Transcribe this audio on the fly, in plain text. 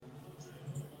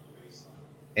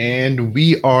And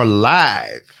we are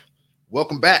live.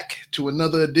 Welcome back to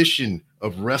another edition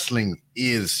of Wrestling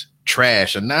is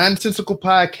Trash, a nonsensical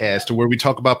podcast to where we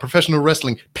talk about professional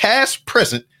wrestling, past,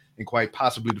 present, and quite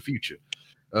possibly the future.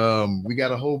 We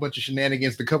got a whole bunch of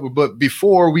shenanigans to cover, but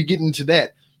before we get into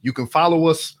that, you can follow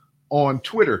us on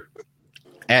Twitter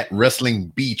at Wrestling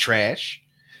Be Trash.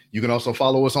 You can also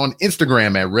follow us on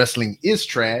Instagram at Wrestling is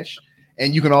Trash.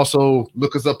 And you can also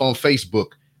look us up on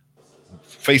Facebook,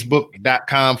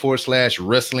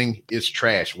 facebook.com/wrestling is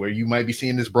trash, where you might be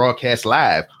seeing this broadcast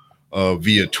live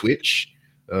via Twitch,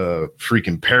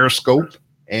 freaking Periscope,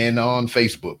 and on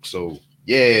Facebook. So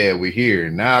yeah, we're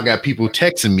here. Now I got people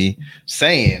texting me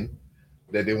saying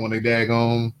that they want to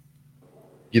daggone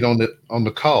get on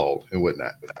the call and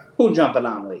whatnot. Who jumping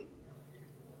on late?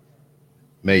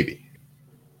 Maybe.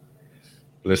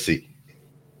 Let's see.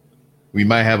 We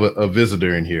might have a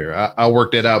visitor in here. I'll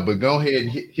work that out, but go ahead and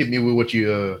hit me with what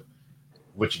you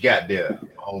got there,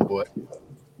 homeboy.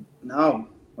 No.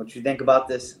 What you think about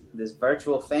this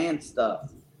virtual fan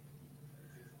stuff?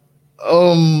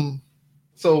 So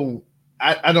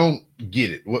I don't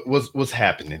get it. What's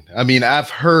happening? I mean, I've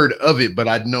heard of it, but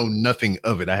I know nothing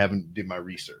of it. I haven't did my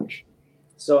research.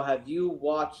 So have you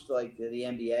watched like the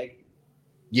NBA?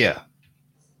 Yeah.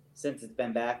 Since it's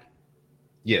been back?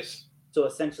 Yes. So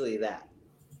essentially that.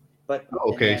 But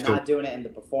okay, they're not doing it in the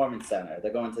Performance Center.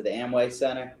 They're going to the Amway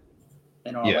Center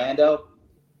in Orlando,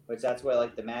 which that's where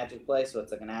like the Magic play. So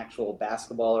it's like an actual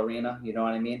basketball arena. You know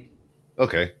what I mean?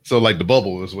 Okay. So like the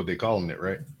bubble is what they're calling it,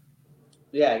 right?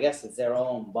 Yeah, I guess it's their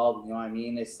own bubble. You know what I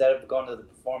mean? Instead of going to the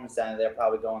Performance Center, they're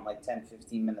probably going like 10,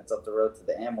 15 minutes up the road to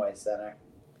the Amway Center.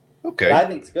 Okay. But I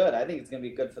think it's good. I think it's going to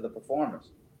be good for the performers.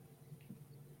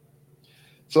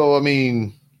 So, I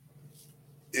mean,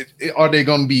 are they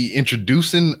going to be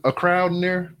introducing a crowd in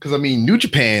there? Because, I mean, New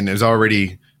Japan is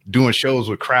already doing shows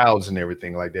with crowds and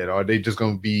everything like that. Are they just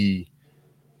going to be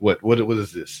what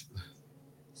is this?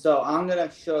 So I'm going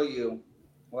to show you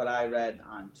what I read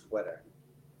on Twitter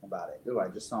about it. Ooh, I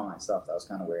just saw myself. That was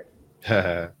kind of weird.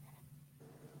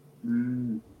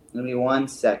 Give me 1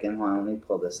 second. Hold on, let me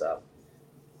pull this up.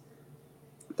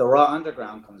 The Raw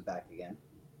Underground comes back again.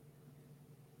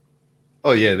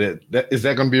 Oh yeah, that is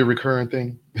that going to be a recurring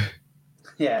thing?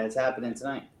 Yeah, it's happening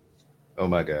tonight. Oh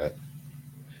my god,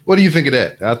 what do you think of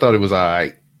that? I thought it was all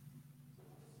right.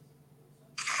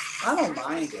 I don't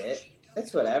mind it.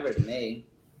 It's whatever to me.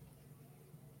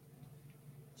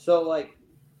 So like,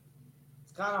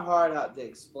 it's kind of hard how to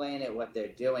explain it what they're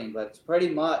doing, but it's pretty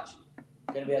much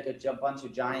going to be like a bunch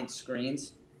of giant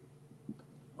screens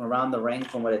around the ring,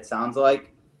 from what it sounds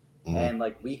like, and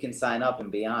like we can sign up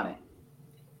and be on it.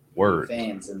 Word.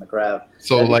 Fans in the crowd.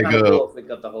 So that'd like cool if we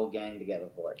got the whole gang together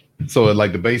for it. So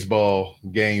like the baseball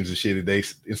games and shit, they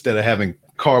instead of having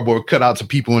cardboard cutouts of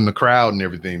people in the crowd and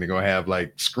everything, they're gonna have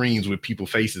like screens with people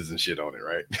faces and shit on it,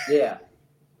 right? Yeah.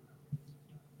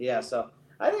 Yeah. So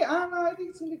I don't know. I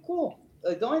think it's gonna be cool.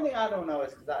 Like the only thing I don't know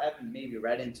is because I haven't maybe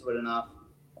read into it enough,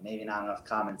 or maybe not enough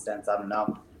common sense. I don't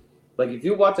know. Like if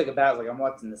you watch like a battle, like I'm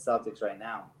watching the Celtics right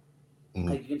now,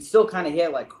 like you can still kind of hear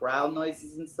like crowd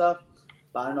noises and stuff.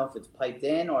 But I don't know if it's piped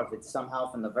in or if it's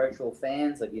somehow from the virtual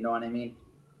fans. Like, you know what I mean?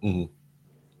 I'm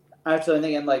actually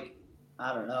thinking, like,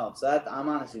 I don't know. So I'm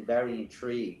honestly very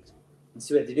intrigued and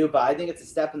see what they do. But I think it's a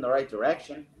step in the right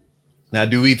direction. Now,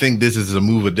 do we think this is a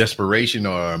move of desperation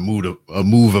or a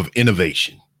move of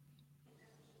innovation?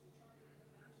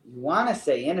 You want to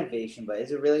say innovation, but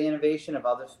is it really innovation if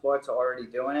other sports are already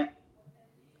doing it?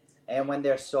 And when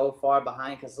they're so far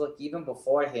behind, because look, even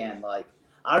beforehand, like,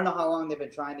 I don't know how long they've been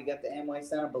trying to get the Amway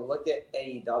Center, but look at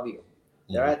AEW.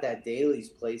 They're at that Daly's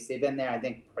place. They've been there, I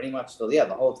think, pretty much the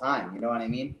whole time. You know what I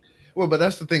mean? Well, but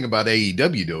that's the thing about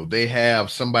AEW, though. They have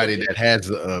somebody that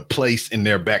has a place in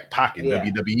their back pocket. Yeah.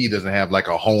 WWE doesn't have like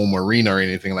a home arena or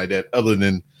anything like that other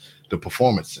than the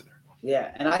Performance Center.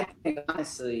 Yeah, and I think,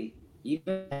 honestly,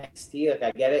 even NXT, like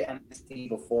I get it, NXT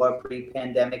before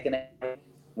pre-pandemic and everything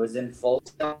was in full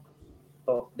scale,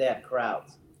 but they had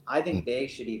crowds. I think they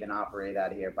should even operate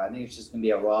out of here, but I think it's just going to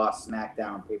be a Raw,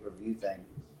 SmackDown, pay-per-view thing.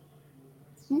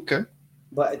 Okay.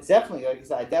 But it's definitely, like I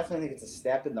said, I definitely think it's a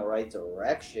step in the right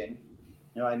direction.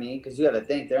 You know what I mean? Because you got to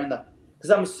think they're in the –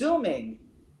 because I'm assuming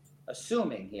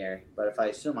here, but if I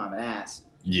assume I'm an ass,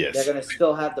 yes, they're going to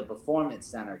still have the Performance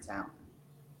Center talent.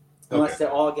 Unless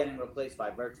they're all getting replaced by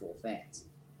virtual fans.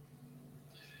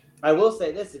 I will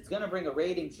say this, it's going to bring a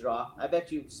ratings draw. I bet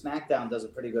you SmackDown does a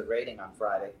pretty good rating on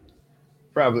Friday.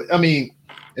 Probably. I mean,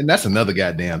 and that's another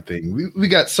goddamn thing. We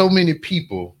got so many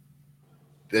people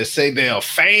that say they are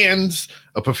fans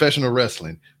of professional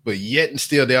wrestling, but yet and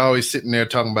still they're always sitting there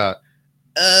talking about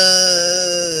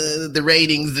the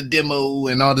ratings, the demo,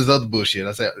 and all this other bullshit.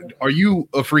 I said, are you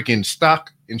a freaking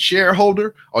stock and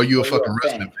shareholder? Or are you a fucking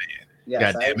wrestling fan?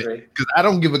 Yes, God I damn agree. it. Because I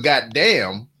don't give a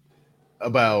goddamn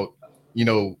about,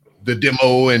 the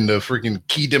demo and the freaking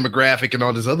key demographic and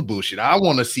all this other bullshit. I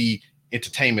want to see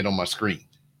entertainment on my screen.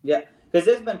 Yeah, because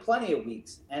there's been plenty of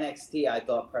weeks. NXT, I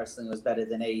thought personally was better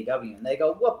than AEW, and they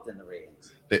got whooped in the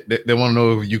ratings. They want to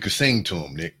know if you can sing to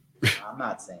them, Nick. I'm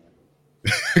not singing.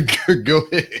 Go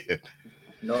ahead.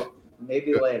 No,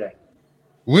 maybe later.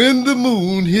 When the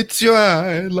moon hits your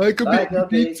eye like a big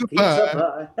pizza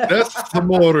pie, that's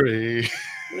amore.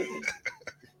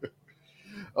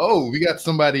 Oh, we got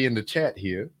somebody in the chat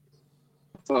here.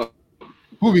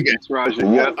 Who we got? It's Raja.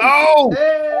 Yeah. Oh,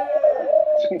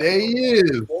 Hey! there he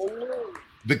is.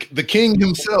 The king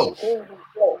himself.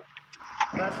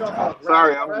 Fresh off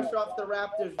the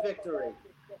Raptors victory.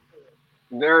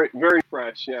 Very, very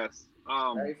fresh. Yes.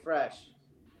 Very fresh.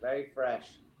 Very fresh.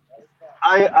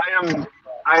 I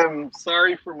am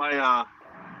sorry for my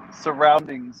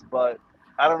surroundings, but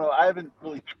I don't know. I haven't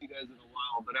really talked to you guys in a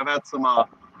while, but I've had some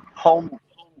home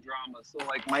drama. So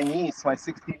like my niece, my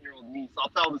 16-year-old niece, I'll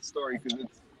tell this story because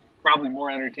it's probably more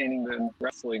entertaining than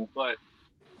wrestling. But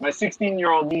my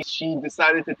 16-year-old niece, she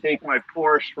decided to take my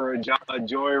Porsche for a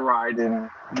joyride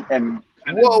and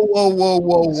Whoa.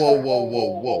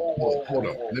 Hold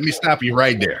on. Let me stop you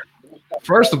right there.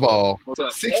 First of all,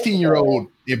 16-year-old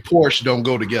and Porsche don't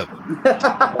go together.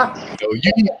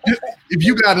 If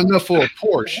you got enough for a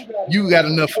Porsche, you got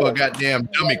enough for a goddamn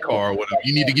dummy car or whatever.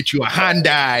 You need to get you a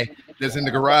Hyundai that's in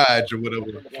the garage or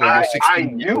whatever. I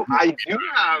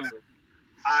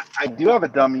do have a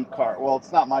dummy car. Well,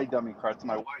 it's not my dummy car. It's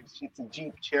my wife's. It's a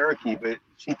Jeep Cherokee, but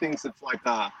she thinks it's like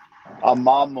a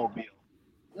mom mobile.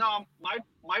 No,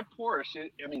 my Porsche.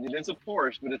 It is a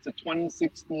Porsche, but it's a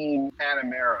 2016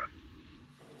 Panamera.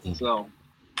 So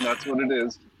that's what it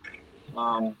is.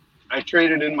 I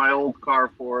traded in my old car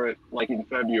for it like in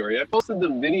February. I posted the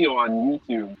video on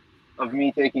YouTube of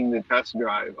me taking the test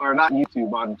drive, or not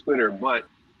YouTube, on Twitter. But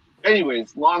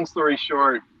anyways, long story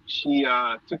short, she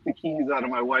took the keys out of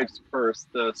my wife's purse,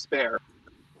 the spare,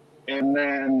 and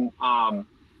then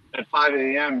at 5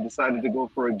 a.m. decided to go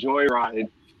for a joyride.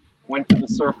 Went to the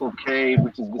Circle K,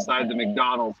 which is beside the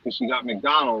McDonald's, because she got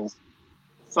McDonald's.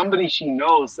 Somebody she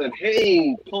knows said,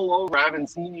 "Hey, pull over. I haven't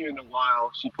seen you in a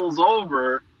while." She pulls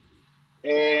over,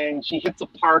 and she hits a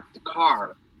parked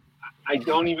car. I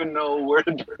don't even know where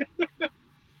to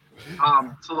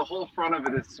so the whole front of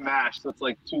it is smashed. So it's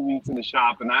like 2 weeks in the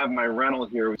shop, and I have my rental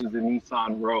here, which is a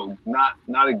Nissan Rogue. Not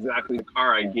exactly the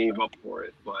car I gave up for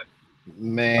it, but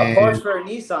man, a Porsche for a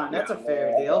Nissan. That's a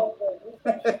fair deal.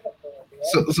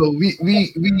 So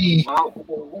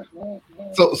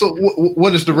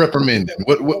what is the reprimanding?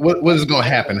 What is going to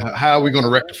happen? How are we going to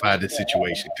rectify this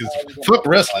situation? Because fuck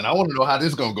wrestling, I want to know how this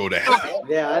is going to go down.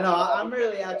 Yeah, I know. I'm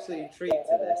really actually intrigued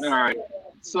to this. All right.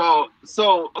 So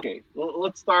okay.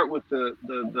 Let's start with the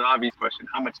obvious question.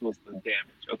 How much was the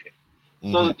damage? Okay.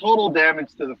 Mm-hmm. So the total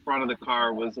damage to the front of the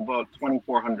car was about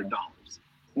 $2,400.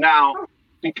 Now,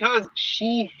 because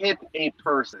she hit a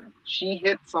person, she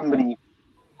hit somebody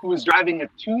who was driving a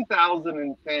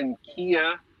 2010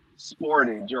 Kia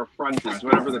Sportage or Frontage,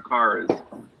 whatever the car is.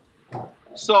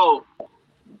 So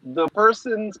the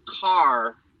person's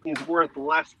car is worth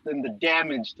less than the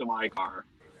damage to my car.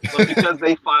 But because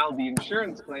they filed the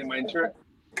insurance claim, my insurance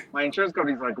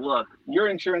company's like, look, your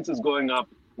insurance is going up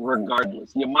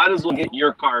regardless. You might as well get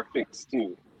your car fixed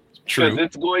too. True. Because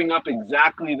it's going up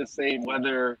exactly the same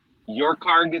whether your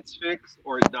car gets fixed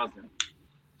or it doesn't.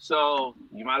 So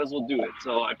you might as well do it.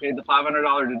 So I paid the $500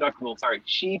 deductible. Sorry,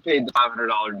 she paid the $500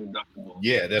 deductible.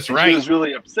 Yeah, that's and right. She was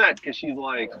really upset because she's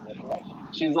like,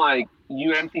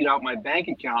 you emptied out my bank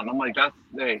account. And I'm like,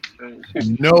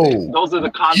 no. Those are the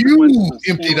consequences.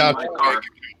 You emptied out my car.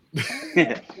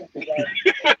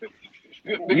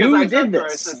 Because I said there,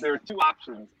 I said there are two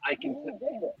options.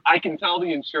 I can tell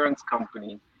the insurance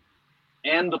company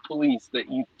and the police that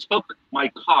you took my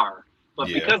car, but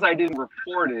because I didn't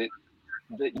report it,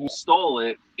 that you stole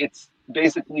it, it's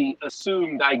basically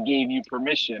assumed I gave you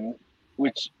permission,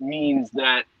 which means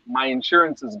that my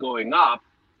insurance is going up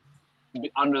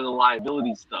under the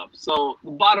liability stuff. So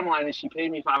the bottom line is she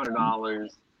paid me $500.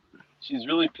 She's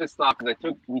really pissed off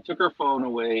because we took her phone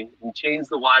away. We changed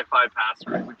the Wi-Fi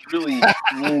password, which really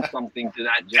means something to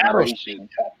that generation.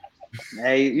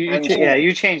 Hey,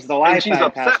 you changed the Wi-Fi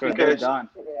password. They're done.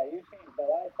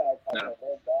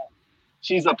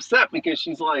 She's upset because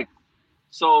she's like,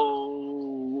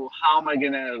 so how am I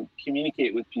going to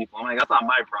communicate with people? I'm like, that's not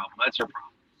my problem. That's your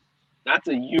problem. That's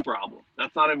a you problem.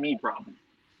 That's not a me problem.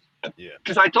 Yeah.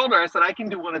 Because I told her, I said, I can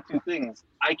do one of two things.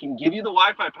 I can give you the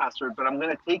Wi-Fi password, but I'm going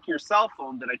to take your cell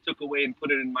phone that I took away and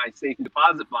put it in my safe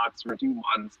deposit box for 2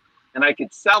 months, and I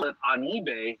could sell it on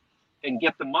eBay and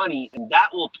get the money, and that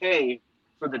will pay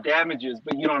for the damages,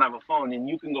 but you don't have a phone, and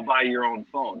you can go buy your own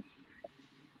phone.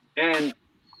 And,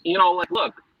 you know, like,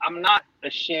 look, I'm not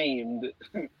ashamed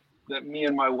that me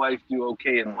and my wife do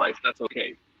okay in life. That's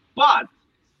okay. But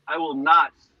I will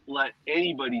not let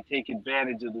anybody take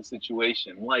advantage of the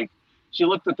situation. Like, she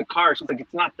looked at the car. She's like,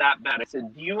 it's not that bad. I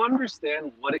said, do you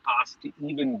understand what it costs to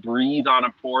even breathe on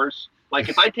a Porsche? Like,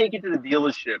 if I take it to the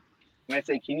dealership and I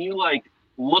say, can you, like,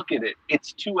 look at it?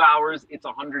 It's 2 hours. It's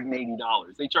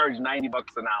 $180. They charge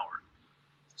 $90 an hour.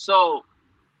 So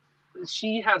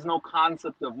she has no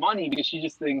concept of money because she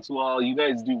just thinks, well, you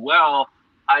guys do well.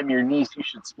 I'm your niece. You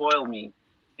should spoil me.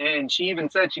 And she even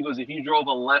said, she goes, if you drove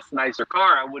a less nicer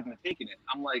car, I wouldn't have taken it.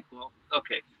 I'm like, well,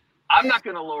 okay. I'm not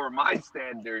going to lower my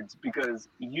standards because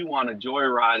you want to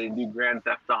joyride and do Grand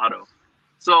Theft Auto.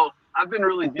 So I've been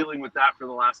really dealing with that for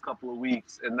the last couple of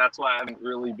weeks. And that's why I haven't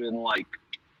really been like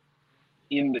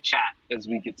in the chat, as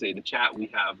we could say, the chat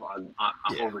we have on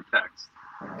over text.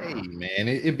 Hey, man,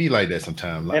 it be like that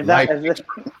sometimes. If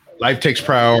Life takes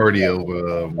priority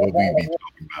over what we be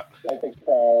talking about.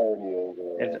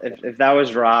 If that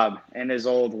was Rob in his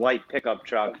old white pickup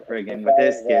truck, friggin' with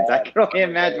his kids, I can only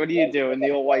imagine what you do in the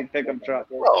old white pickup truck.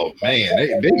 Oh man,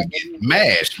 they was getting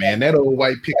mashed, man. That old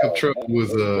white pickup truck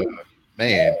was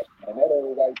man.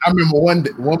 I remember one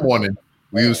morning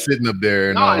we was sitting up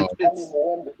there and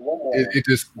it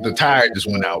just, the tire just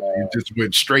went out. It just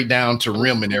went straight down to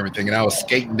rim and everything. And I was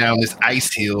skating down this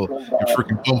ice hill in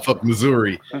freaking Bumfuck,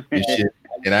 Missouri and shit.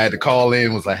 And I had to call in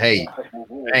and was like, hey,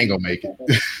 I ain't gonna make it.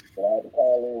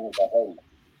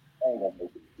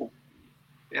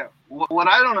 Yeah. What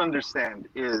I don't understand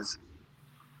is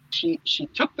she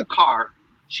took the car,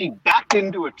 she backed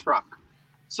into a truck.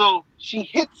 So she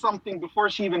hit something before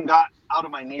she even got out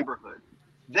of my neighborhood.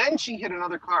 Then she hit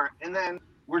another car, and then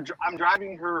I'm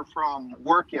driving her from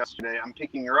work yesterday. I'm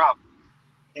picking her up,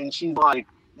 and she's like,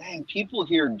 "Man, people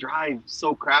here drive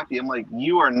so crappy." I'm like,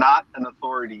 "You are not an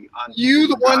authority on." You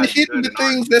the one hitting the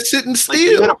things that's sitting still. Like,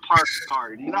 you hit a parked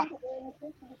car, you know.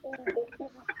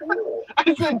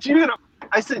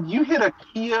 I said you hit a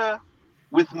Kia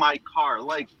with my car.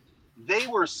 Like, they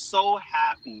were so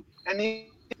happy, and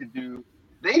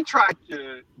they tried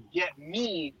to get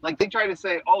me, like they tried to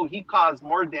say, oh, he caused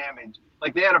more damage.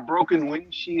 Like they had a broken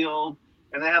windshield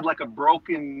and they had like a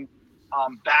broken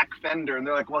back fender. And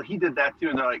they're like, well, he did that too.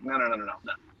 And they're like, no.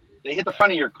 They hit the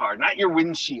front of your car, not your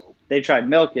windshield. They tried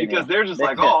milking because they're just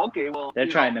like, oh, okay, well. They're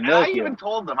trying to milk you. I even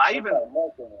told them, I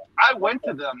went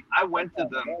to them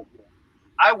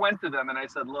and I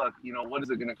said, look, what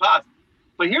is it going to cost?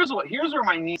 But here's where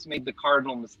my niece made the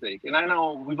cardinal mistake. And I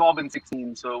know we've all been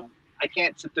 16, so I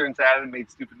can't sit there and say I haven't made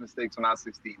stupid mistakes when I was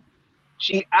 16.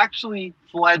 She actually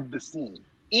fled the scene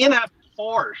in a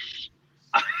Porsche.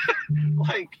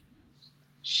 Like,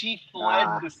 she fled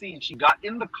the scene. She got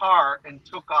in the car and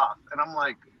took off. And I'm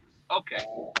like, okay.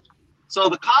 So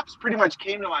the cops pretty much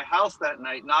came to my house that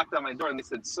night, knocked on my door, and they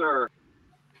said, sir,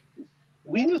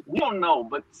 we don't know,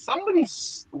 but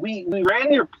we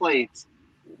ran your plates,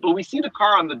 but we see the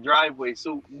car on the driveway,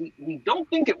 so we don't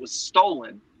think it was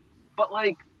stolen. But,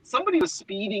 like, somebody was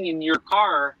speeding in your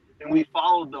car and we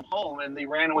followed them home and they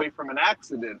ran away from an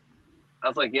accident. I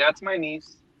was like, yeah, it's my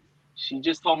niece. She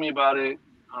just told me about it.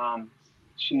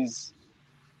 She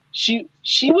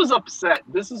was upset.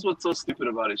 This is what's so stupid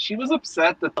about it. She was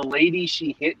upset that the lady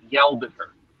she hit yelled at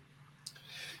her.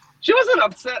 She wasn't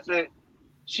upset that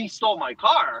she stole my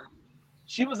car.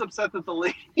 She was upset that the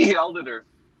lady yelled at her.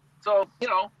 So,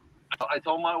 I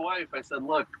told my wife, I said,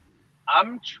 look,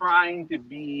 I'm trying to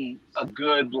be a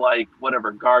good,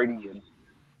 guardian,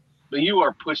 but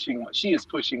she is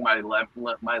pushing my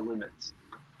limits.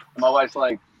 And my wife's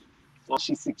like, well,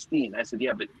 she's 16. I said,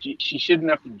 yeah, but she shouldn't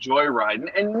have to joyride.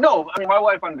 And no, I mean, my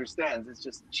wife understands. It's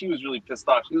just, she was really pissed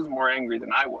off. She was more angry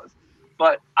than I was.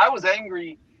 But I was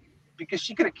angry because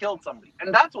she could have killed somebody.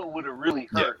 And that's what would have really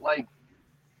hurt. Yeah. Like,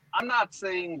 I'm not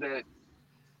saying that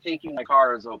taking my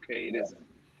car is okay. It isn't.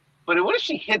 But what if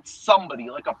she hits somebody,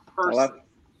 like a person?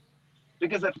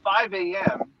 Because at 5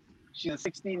 a.m., she's a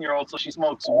 16-year-old, so she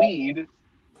smokes weed,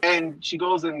 and she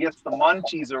goes and gets the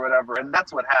munchies or whatever, and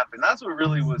that's what happened. That's what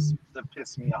really was that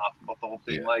pissed me off about the whole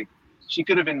thing. Yeah. Like, she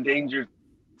could have endangered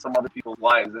some other people's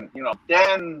lives, and,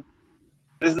 then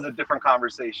this is a different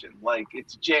conversation. Like,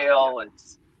 it's jail,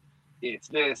 it's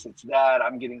this, it's that,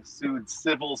 I'm getting sued,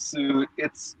 civil suit,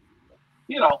 it's,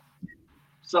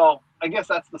 So I guess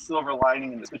that's the silver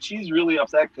lining in this. But she's really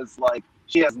upset because, like,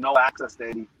 she has no access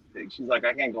to everything. She's like,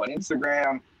 I can't go on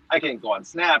Instagram. I can't go on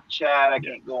Snapchat. I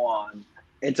can't go on.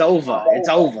 It's over. It's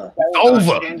over.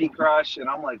 Candy Crush. And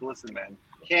I'm like, listen, man,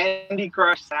 Candy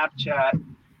Crush, Snapchat,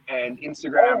 and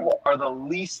Instagram are the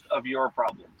least of your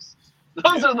problems.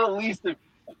 Those are the least of,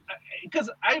 because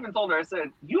I even told her, I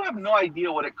said, you have no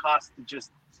idea what it costs to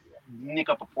just nick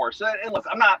up a Porsche. And look,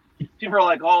 I'm not, people are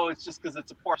like, oh, it's just because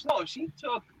it's a Porsche. No,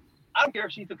 I don't care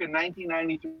if she took a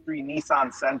 1993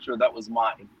 Nissan Sentra that was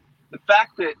mine. The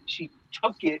fact that she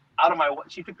took the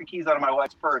keys out of my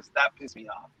wife's purse, that pissed me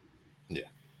off. Yeah.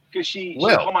 Because she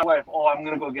told my wife, oh, I'm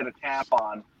going to go get a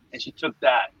tampon. And she took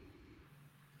that.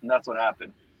 And that's what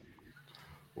happened.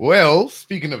 Well,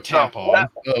 speaking of tampons,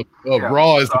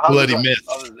 Raw is a bloody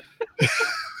mess.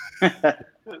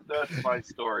 That's my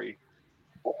story.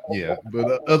 Yeah,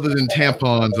 but other than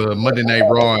tampons, Monday Night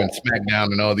Raw and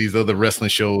SmackDown and all these other wrestling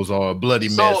shows are a bloody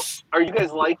mess. Are you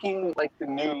guys liking like the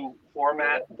new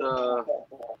format?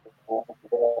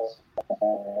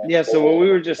 Yeah. So what we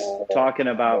were just talking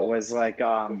about was like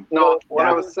No, what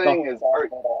I was saying is,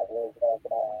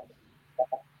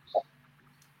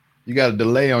 you got a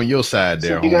delay on your side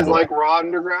there. So you guys like Raw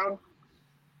Underground?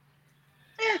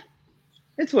 Yeah.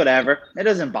 It's whatever. It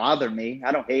doesn't bother me.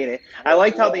 I don't hate it. I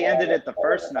liked how they ended it the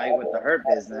first night with the Hurt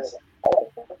Business.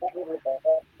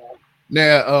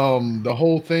 Now, the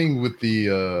whole thing with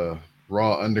the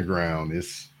Raw Underground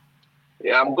is.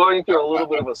 Yeah, I'm going through a little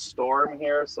bit of a storm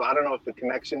here, so I don't know if the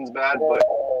connection's bad, but.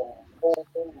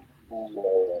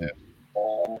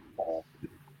 Yeah.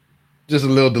 Just a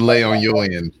little delay on your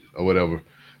end or whatever.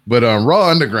 But Raw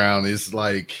Underground is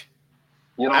like.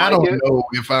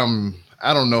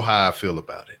 I don't know how I feel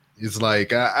about it. It's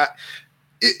like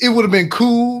it would have been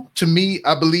cool to me,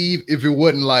 I believe, if it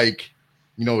wasn't like,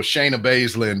 Shayna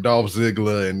Baszler and Dolph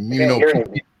Ziggler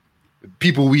and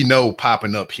people we know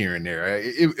popping up here and there.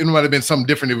 It might have been something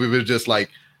different if it was just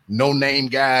like no name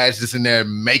guys just in there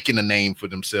making a name for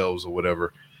themselves or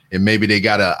whatever, and maybe they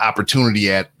got an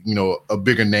opportunity at a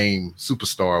bigger name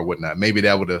superstar or whatnot. Maybe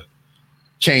that would have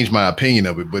changed my opinion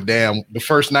of it. But damn, the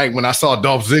first night when I saw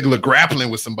Dolph Ziggler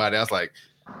grappling with somebody, I was like,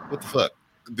 what the fuck?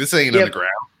 This ain't underground.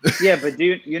 Yeah, but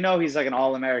he's like an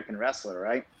all-American wrestler,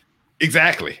 right?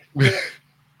 Exactly.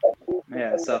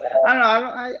 Yeah, so I don't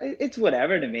know. It's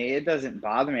whatever to me. It doesn't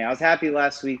bother me. I was happy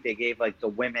last week they gave like the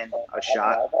women a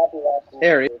shot.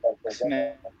 There it is.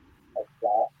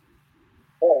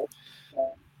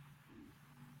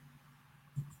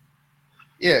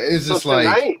 Yeah, it's just so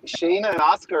tonight, Shayna and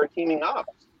Asuka are teaming up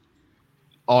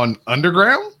on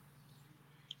Underground.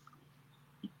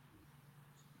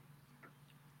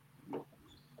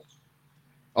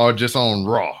 Or just on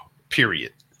Raw,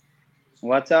 period.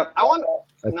 What's up? I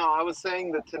was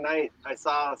saying that tonight I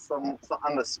saw some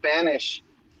on the Spanish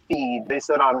feed. They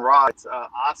said on Raw it's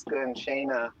Asuka and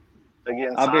Shayna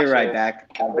against I'll be right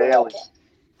back. And Bayley.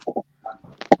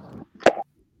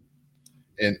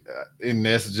 And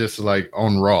that's just like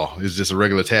on Raw. It's just a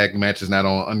regular tag match. It's not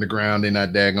on Underground. They're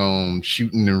not daggone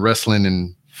shooting and wrestling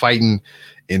and fighting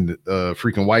in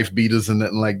freaking wife beaters and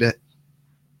nothing like that.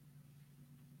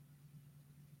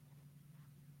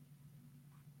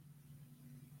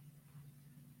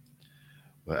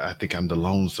 But I think I'm the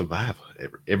lone survivor.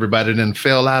 Everybody done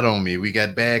fell out on me. We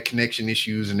got bad connection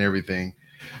issues and everything.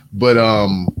 But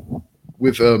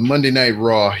with Monday Night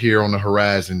Raw here on the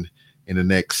horizon in the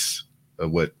next a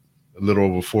little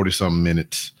over 40-something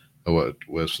minutes, or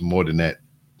was more than that.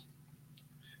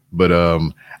 But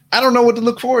I don't know what to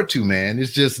look forward to, man.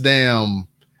 It's just I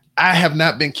have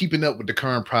not been keeping up with the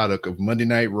current product of Monday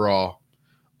Night Raw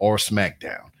or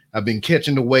SmackDown. I've been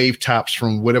catching the wave tops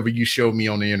from whatever you showed me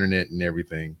on the internet and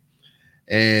everything.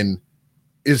 And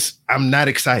I'm not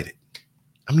excited.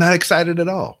 I'm not excited at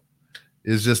all.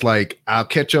 It's just like I'll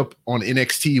catch up on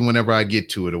NXT whenever I get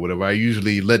to it or whatever. I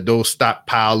usually let those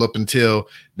stockpile up until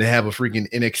they have a freaking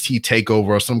NXT takeover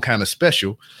or some kind of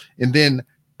special. And then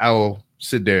I'll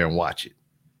sit there and watch it.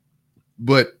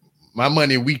 But my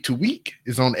money week to week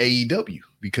is on AEW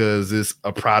because it's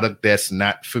a product that's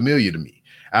not familiar to me.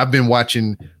 I've been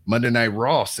watching Monday Night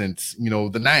Raw since, the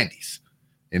 90s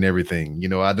and everything.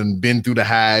 I've been through the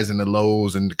highs and the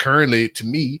lows. And currently, to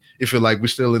me, it feels like we're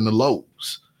still in the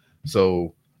lows.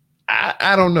 So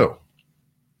I don't know.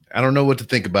 I don't know what to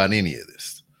think about any of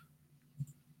this.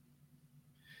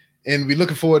 And we're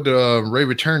looking forward to Ray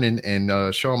returning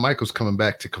and Shawn Michaels coming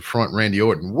back to confront Randy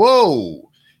Orton. Whoa.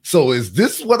 So is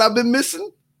this what I've been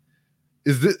missing?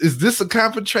 Is this a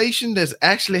confrontation that's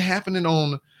actually happening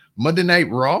on Monday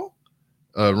Night Raw?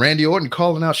 Randy Orton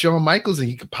calling out Shawn Michaels and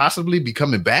he could possibly be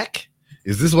coming back?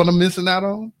 Is this what I'm missing out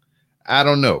on? I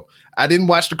don't know. I didn't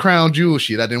watch the Crown Jewel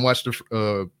shit. I didn't watch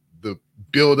the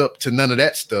build up to none of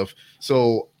that stuff.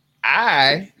 So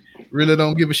I really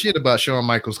don't give a shit about Shawn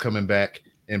Michaels coming back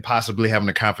and possibly having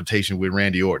a confrontation with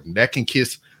Randy Orton. That can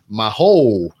kiss my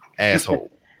whole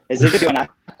asshole. Is it going on?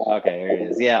 Okay, here it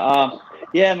is. Yeah.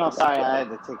 Yeah. No, sorry, I had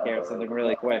to take care of something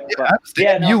really quick. Yeah, But I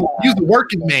understand. yeah, no, You the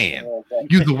working man.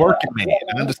 You the working man.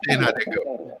 I understand how that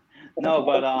goes. no,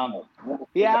 but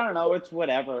yeah, I don't know. It's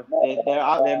whatever.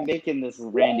 They're making this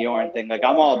Randy Orton thing. Like,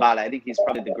 I'm all about it. I think he's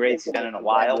probably the greatest he's been in a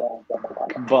while.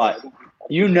 But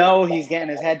he's getting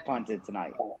his head punted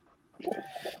tonight.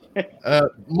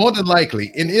 More than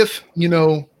likely. And if,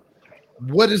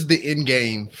 what is the end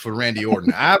game for Randy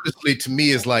Orton? Obviously, to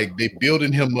me, it's like they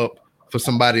building him up for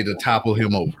somebody to topple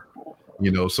him over.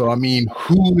 So I mean,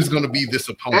 who is going to be this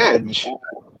opponent? Edge.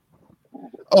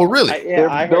 Oh, really?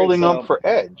 They're building up for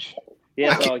Edge.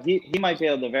 Yeah, so he might be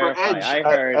able to verify. Edge,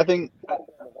 I think.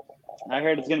 I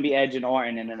heard it's going to be Edge and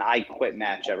Orton in an I Quit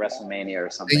match at WrestleMania or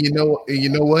something. And you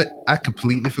know what? I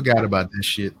completely forgot about this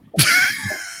shit.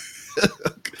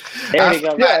 There you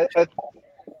go. Yeah,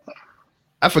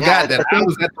 I forgot that I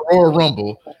was at the Royal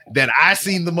Rumble, that I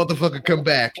seen the motherfucker come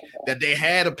back, that they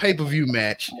had a pay-per-view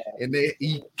match, and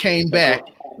he came back,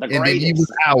 and then he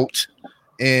was out,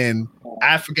 and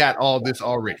I forgot all this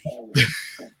already.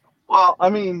 Well, I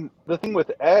mean, the thing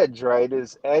with Edge, right,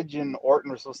 is Edge and Orton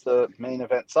were supposed to main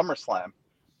event SummerSlam,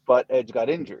 but Edge got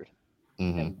injured.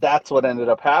 Mm-hmm. And that's what ended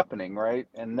up happening, right?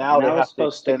 And now they have to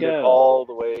extend it all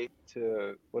the way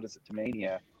to, to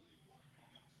Mania.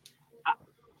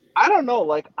 I don't know.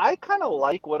 Like, I kind of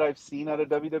like what I've seen out of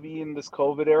WWE in this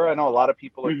COVID era. I know a lot of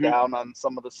people are down on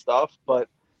some of the stuff, but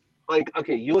like,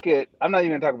 okay, you look at, I'm not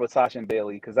even going to talk about Sasha and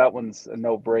Bailey because that one's a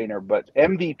no-brainer, but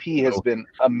MVP has been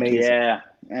amazing. Yeah,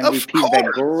 MVP's been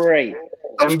great.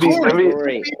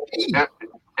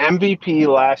 MVP,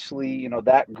 Lashley,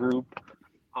 that group.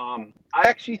 I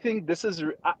actually think this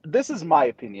is my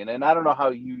opinion, and I don't know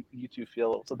how you two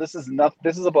feel. So this is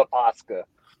about Asuka.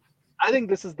 I think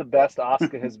this is the best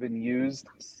Asuka has been used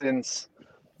since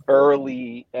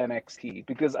early NXT,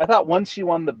 because I thought once she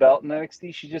won the belt in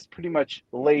NXT, she just pretty much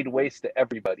laid waste to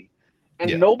everybody,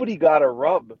 and nobody got a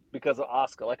rub because of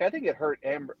Asuka. Like, I think it hurt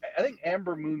Amber. I think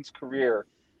Amber Moon's career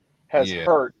has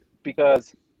hurt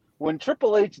because when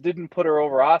Triple H didn't put her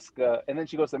over Asuka, and then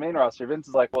she goes to the main roster, Vince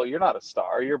is like, "Well, you're not a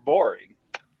star. You're boring."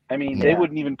 I mean, they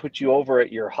wouldn't even put you over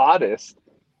at your hottest.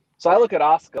 So I look at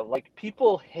Asuka. Like,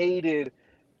 people hated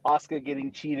Asuka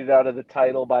getting cheated out of the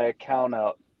title by a count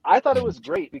out. I thought it was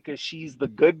great because she's the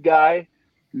good guy.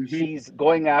 Mm-hmm. She's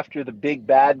going after the big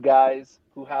bad guys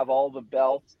who have all the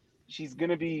belts. She's going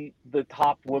to be the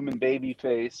top woman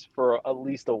babyface for at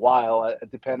least a while,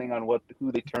 depending on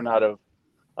who they turn out of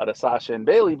Sasha and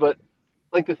Bailey. But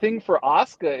like, the thing for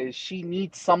Asuka is she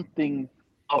needs something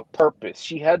of purpose.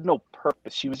 She had no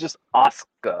purpose. She was just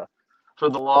Asuka for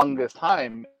the longest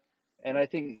time. And I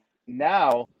think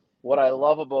now, what I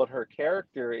love about her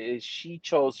character is she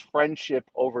chose friendship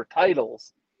over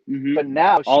titles, but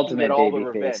now she can get all the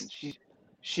revenge.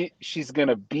 She's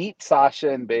gonna beat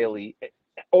Sasha and Bailey,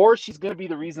 or she's gonna be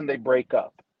the reason they break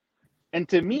up. And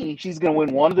to me, she's gonna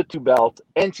win one of the two belts,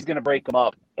 and she's gonna break them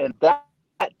up. And that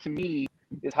to me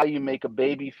is how you make a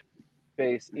baby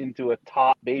face into a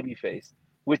top baby face,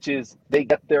 which is they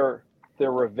get their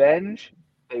revenge,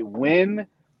 they win,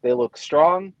 they look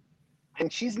strong.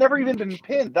 And she's never even been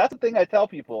pinned. That's the thing I tell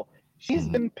people. She's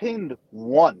been pinned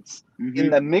once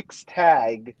in the mixed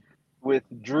tag with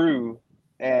Drew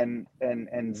and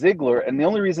Ziggler. And the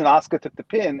only reason Asuka took the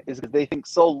pin is because they think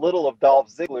so little of Dolph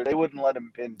Ziggler, they wouldn't let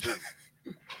him pin Drew.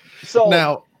 So,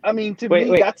 now, I mean, to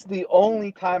me, that's the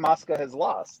only time Asuka has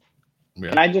lost. Yeah.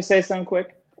 Can I just say something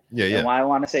quick? Yeah. And why I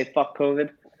want to say fuck COVID?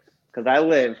 Because I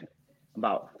live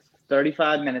about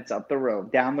 35 minutes down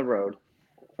the road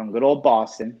from good old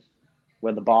Boston,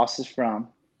 where the boss is from,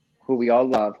 who we all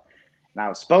love. And I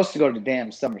was supposed to go to damn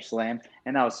SummerSlam,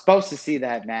 and I was supposed to see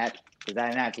that match, because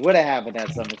that match would have happened at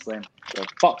SummerSlam. So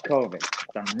fuck COVID.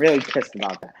 So I'm really pissed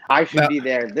about that. I should be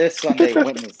there this Sunday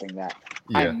witnessing that.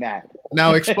 Yeah. I'm mad.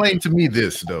 Now explain to me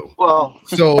this, though. Well,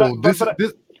 so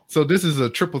this is a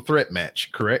triple threat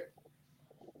match, correct?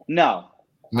 No.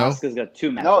 Asuka's got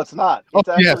two matches. No, it's not.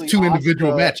 It's two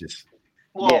individual matches.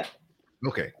 Well, yeah.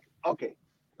 Okay.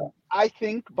 I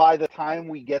think by the time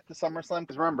we get to SummerSlam,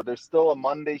 because remember, there's still a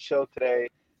Monday show today,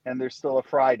 and there's still a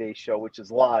Friday show, which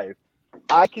is live.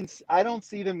 I don't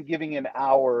see them giving an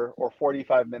hour or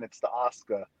 45 minutes to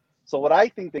Asuka. So what I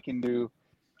think they can do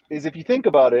is, if you think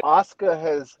about it,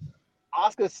 Asuka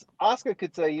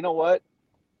could say, you know what?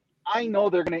 I know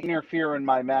they're going to interfere in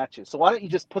my matches, so why don't you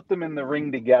just put them in the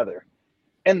ring together?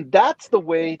 And that's the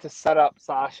way to set up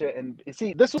Sasha. And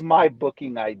see, this was my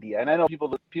booking idea. And I know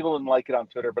people didn't like it on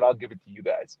Twitter, but I'll give it to you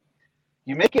guys.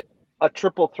 You make it a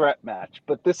triple threat match,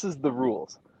 but this is the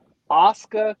rules.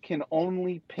 Asuka can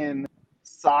only pin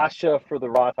Sasha for the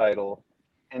Raw title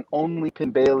and only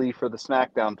pin Bayley for the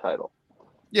SmackDown title.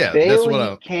 Yeah, that's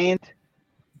what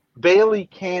Bayley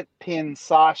can't pin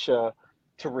Sasha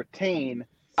to retain.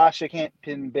 Sasha can't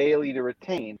pin Bayley to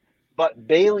retain. But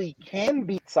Bayley can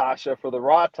beat Sasha for the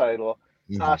Raw title.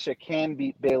 Mm-hmm. Sasha can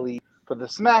beat Bayley for the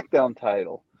SmackDown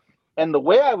title. And the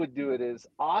way I would do it is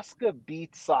Asuka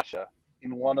beats Sasha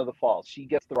in one of the falls. She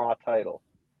gets the Raw title.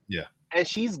 Yeah. As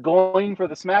she's going for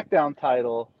the SmackDown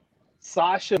title,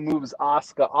 Sasha moves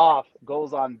Asuka off,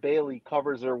 goes on Bayley,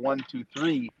 covers her 1, 2,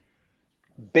 3.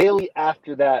 Bayley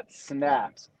after that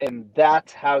snaps, and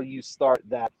that's how you start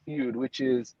that feud, which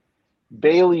is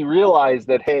Bayley realized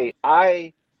that, hey,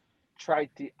 I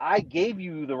gave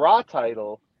you the Raw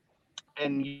title,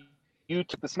 and you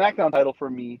took the SmackDown title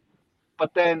from me,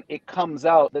 but then it comes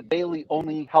out that Bayley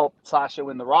only helped Sasha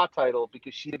win the Raw title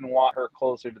because she didn't want her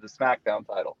closer to the SmackDown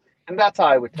title. And that's how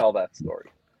I would tell that story.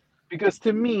 Because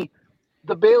to me,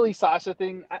 the Bayley-Sasha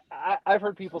thing, I've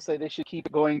heard people say they should keep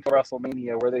it going to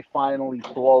WrestleMania where they finally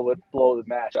blow the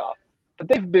match off. But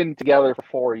they've been together for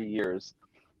 4 years.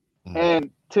 Mm-hmm. And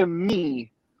to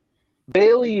me,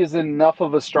 Bayley is enough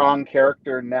of a strong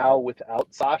character now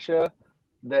without Sasha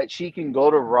that she can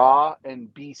go to Raw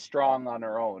and be strong on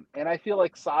her own. And I feel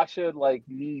like Sasha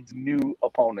needs new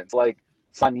opponents like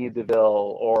Sonya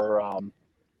Deville or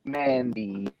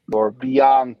Mandy or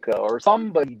Bianca or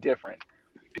somebody different.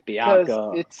 Bianca.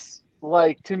 Because it's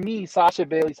like, to me, Sasha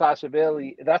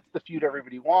Bayley, that's the feud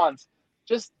everybody wants.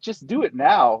 Just do it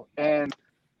now. And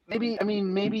maybe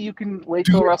you can wait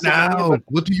till WrestleMania.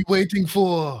 What are you waiting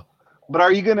for? But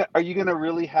are you gonna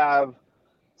really have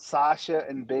Sasha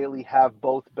and Bayley have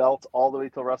both belts all the way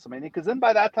till WrestleMania? Because then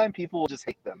by that time people will just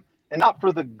hate them. And not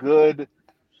for the good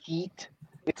heat.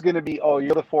 It's gonna be, oh,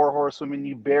 you're the 4 horsewomen,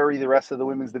 you bury the rest of the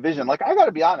women's division. Like, I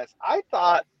gotta be honest, I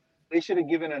thought they should have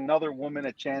given another woman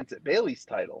a chance at Bayley's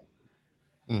title.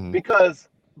 Mm-hmm. Because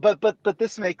but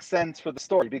this makes sense for the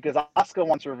story because Asuka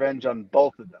wants revenge on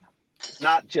both of them,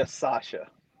 not just Sasha.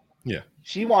 Yeah.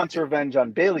 She wants revenge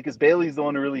on Bayley because Bayley's the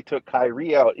one who really took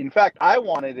Kyrie out. In fact, I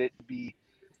wanted it to be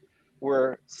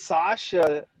where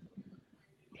Sasha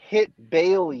hit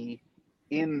Bayley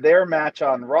in their match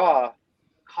on Raw,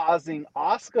 causing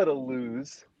Asuka to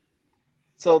lose.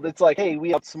 So it's like, hey,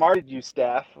 we outsmarted you,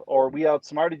 Steph, or we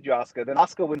outsmarted you, Asuka. Then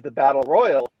Asuka wins the Battle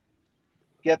Royal,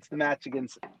 gets the match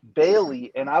against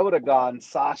Bayley, and I would have gone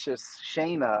Sasha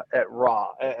Shayna at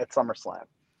Raw at SummerSlam.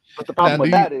 But the problem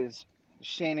with that is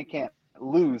Shayna can't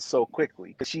lose so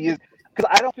quickly because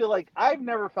I don't feel like I've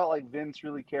never felt like Vince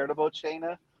really cared about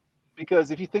Shayna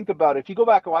because if you think about it, if you go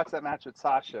back and watch that match with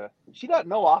Sasha, she got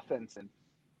no offense in,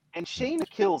 and Shayna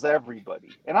kills everybody.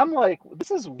 And I'm like,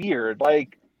 this is weird.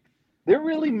 Like, they're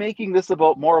really making this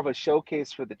about more of a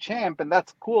showcase for the champ, and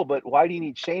that's cool, but why do you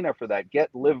need Shayna for that?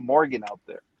 Get Liv Morgan out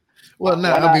there. Well,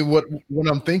 what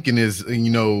I'm thinking is,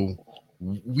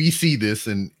 we see this,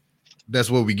 and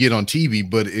that's what we get on TV,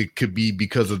 but it could be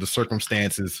because of the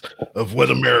circumstances of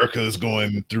what America is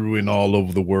going through and all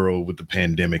over the world with the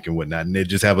pandemic and whatnot. And they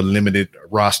just have a limited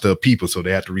roster of people, so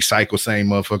they have to recycle same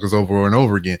motherfuckers over and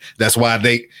over again. That's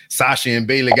why Sasha and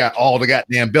Bayley got all the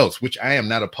goddamn belts, which I am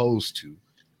not opposed to.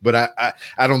 But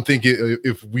I don't think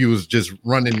if we was just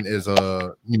running as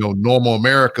a normal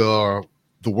America or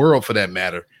the world for that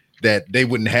matter, that they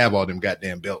wouldn't have all them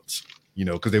goddamn belts,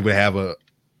 because they would have a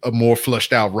more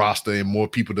flushed out roster and more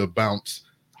people to bounce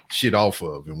shit off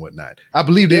of and whatnot. I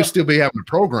believe they'd still be having a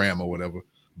program or whatever,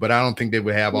 but I don't think they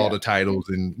would have all the titles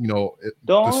and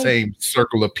the same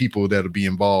circle of people that'll be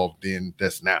involved in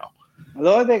that's now. The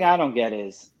only thing I don't get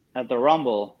is at the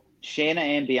Rumble, Shayna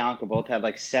and Bianca both had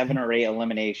 7 or 8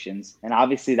 eliminations, and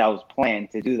obviously that was planned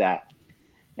to do that.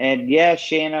 And yeah,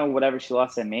 Shayna, whatever, she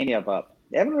lost at Mania, but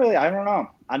they haven't really, I don't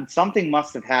know. Something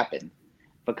must have happened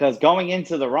because going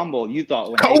into the Rumble, you thought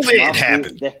when COVID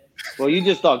happened. You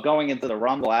just thought going into the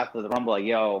Rumble after the Rumble,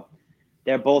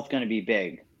 they're both going to be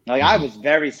big. I was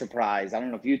very surprised. I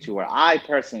don't know if you two were. I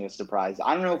personally was surprised.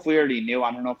 I don't know if we already knew.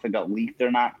 I don't know if it got leaked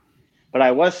or not, but I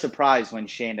was surprised when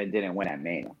Shayna didn't win at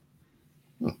Mania.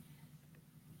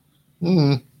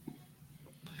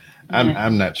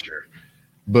 I'm not sure,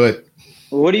 but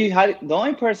the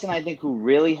only person I think who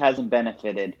really hasn't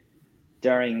benefited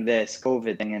during this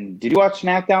COVID thing, and did you watch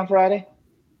SmackDown Friday?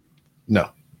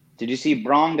 No. Did you see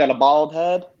Braun got a bald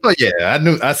head? Oh yeah,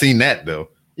 I seen that though.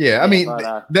 Yeah, I mean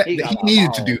he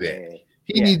needed to do that.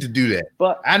 He needed to do that.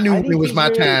 But I knew when it was my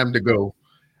time to go.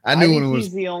 I knew when it was.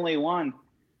 He's the only one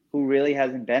who really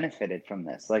hasn't benefited from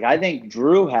this. Like, I think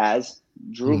Drew has.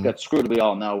 Drew got screwed. We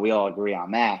all know. We all agree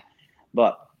on that.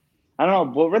 But I don't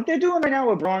know. But what they're doing right now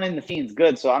with Braun and The Fiend's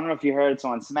good. So I don't know if you heard. So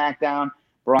on SmackDown,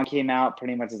 Braun came out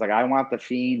pretty much as like, I want The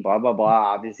Fiend, blah, blah,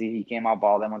 blah. Obviously, he came out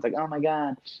bald. Everyone's like, oh, my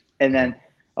God. And then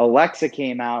Alexa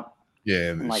came out.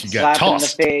 Yeah, And like she got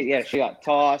tossed. In the face. Yeah, she got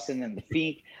tossed. And then The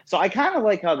Fiend. So I kind of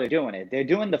like how they're doing it. They're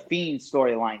doing The Fiend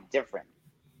storyline different.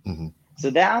 Mm-hmm. So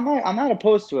that I'm not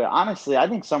opposed to it. Honestly, I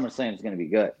think SummerSlam is going to be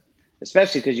good,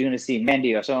 especially because you're going to see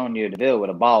Mandy or Sonya Deville with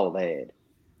a bald head.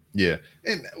 Yeah,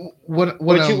 and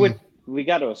we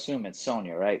got to assume it's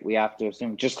Sonya, right? We have to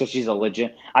assume just because she's a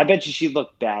legit. I bet you she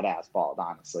looked badass bald.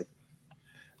 Honestly,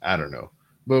 I don't know,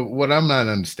 but what I'm not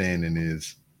understanding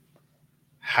is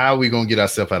how are we going to get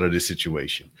ourselves out of this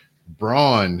situation.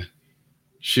 Braun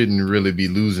shouldn't really be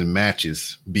losing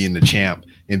matches, being the champ,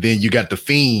 and then you got The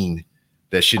Fiend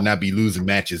that should not be losing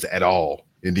matches at all.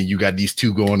 And then you got these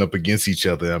two going up against each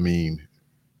other. I mean,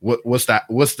 what's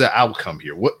the outcome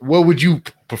here? What would you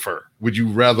prefer? Would you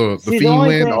rather The Fiend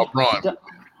win or Braun?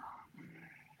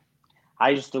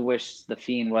 I just wish The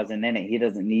Fiend wasn't in it. He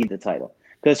doesn't need the title.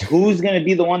 Because who's going to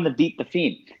be the one to beat The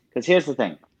Fiend? Because here's the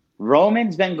thing.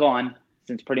 Roman's been gone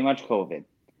since pretty much COVID.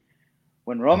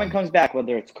 When Roman comes back,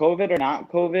 whether it's COVID or not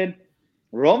COVID,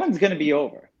 Roman's going to be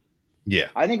over. Yeah,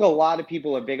 I think a lot of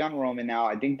people are big on Roman now.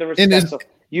 I think the respect. So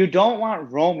you don't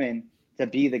want Roman to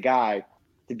be the guy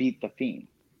to beat The Fiend.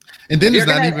 And then it's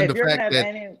not even the fact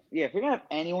that if you're gonna have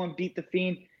anyone beat The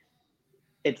Fiend,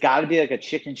 it's got to be like a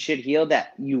chicken shit heel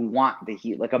that you want the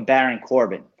heel, like a Baron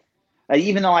Corbin.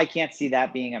 Even though I can't see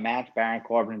that being a match, Baron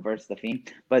Corbin versus The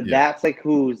Fiend, but that's like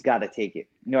who's got to take it.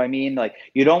 You know what I mean? Like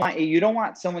you don't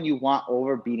want someone you want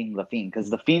over beating The Fiend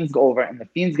because The Fiend's over and The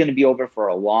Fiend's going to be over for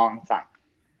a long time.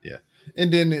 Yeah.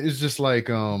 And then it's just like,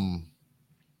 I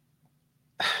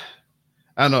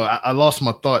don't know. I lost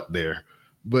my thought there,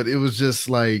 but it was just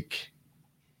like,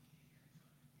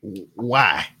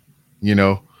 why? You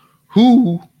know,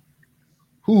 who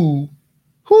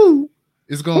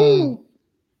is going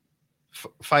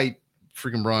to fight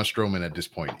freaking Braun Strowman at this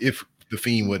point if The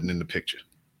Fiend wasn't in the picture?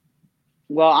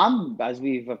 Well, as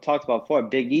we've talked about before,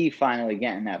 Big E finally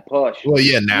getting that push. Well,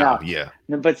 yeah, now.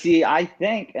 But see, I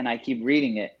think, and I keep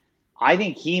reading it, I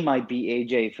think he might be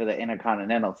AJ for the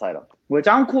Intercontinental title, which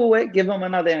I'm cool with. Give him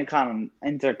another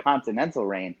Intercontinental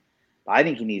reign. But I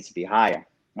think he needs to be higher.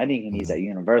 I think he needs that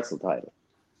Universal title.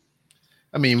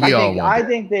 I mean, I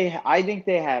think they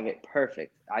have it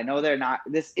perfect. I know they're not.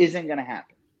 This isn't going to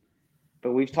happen.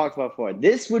 But we've talked about before.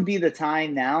 This would be the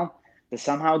time now to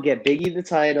somehow get Big E the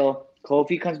title.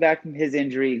 Kofi comes back from his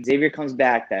injury. Xavier comes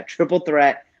back. That triple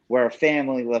threat. We're a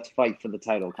family. Let's fight for the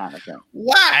title kind of thing.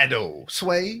 Why though,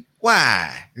 Sway?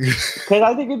 Why? Because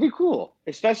I think it'd be cool,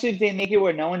 especially if they make it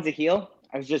where no one's a heel.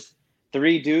 I was just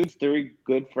three dudes, three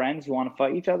good friends who want to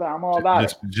fight each other. I'm all about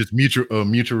it. Just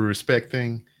mutual respect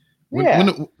thing. When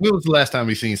was the last time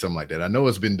we seen something like that? I know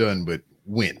it's been done, but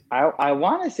when? I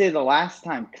want to say the last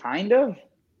time, kind of.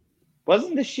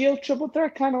 Wasn't the Shield triple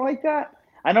threat kind of like that?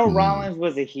 I know Rollins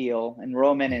was a heel and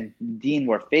Roman and Dean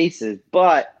were faces,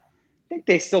 but I think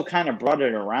they still kind of brought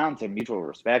it around to mutual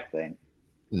respect thing.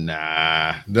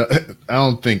 Nah, I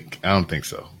don't think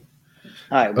so. All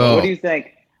right, well, what do you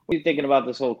think? What are you thinking about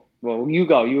this whole? Well, you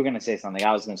go. You were going to say something.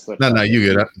 I was going to switch. No,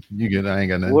 you good. You good. I ain't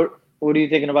got nothing. What are you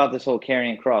thinking about this whole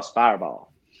Karrion Kross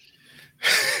fireball?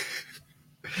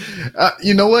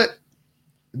 You know what?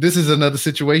 This is another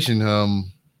situation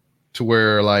to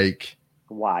where like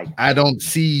why I don't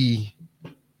see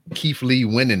Keith Lee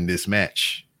winning this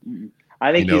match.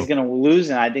 I think he's going to lose,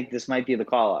 and I think this might be the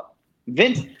call-up.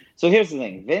 Vince. So here's the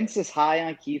thing. Vince is high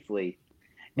on Keith Lee.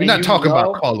 We're not talking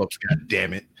about call-ups, God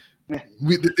damn it.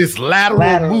 It's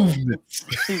lateral movements.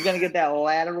 He's going to get that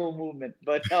lateral movement.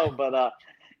 But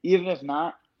even if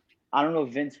not, I don't know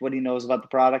Vince what he knows about the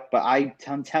product, but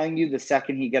I'm telling you, the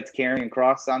second he gets Karrion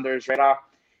Kross under his radar,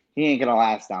 he ain't gonna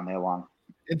last down there long.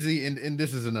 And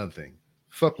this is another thing.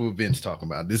 Fuck what Vince talking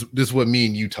about. This is what me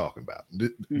and you talking about.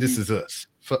 This is us.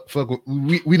 Fuck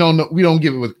we don't know. We don't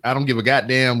give it. I don't give a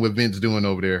goddamn what Vince doing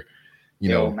over there. You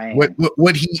know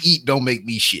what he eat don't make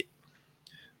me shit.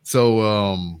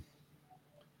 So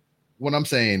what I'm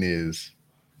saying is,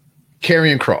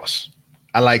 Karrion Kross.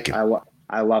 I like him.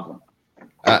 I love him.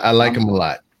 I like him a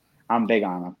lot. I'm big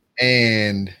on him.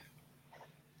 And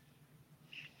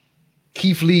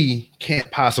Keith Lee can't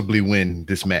possibly win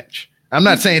this match. I'm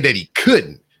not saying that he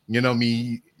couldn't. You know what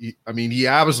I mean? He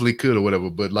obviously could or whatever,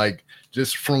 but like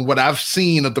just from what I've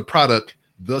seen of the product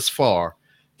thus far,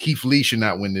 Keith Lee should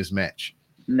not win this match.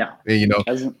 No.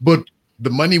 And, but the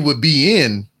money would be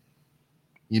in,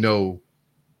 Karrion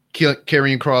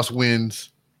Kross wins,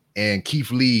 and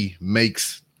Keith Lee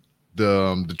makes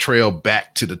the trail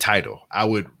back to the title. I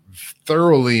would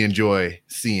thoroughly enjoy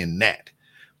seeing that.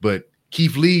 But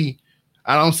Keith Lee,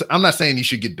 I'm not saying he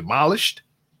should get demolished,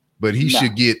 but he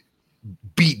should get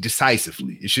beat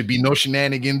decisively. It should be no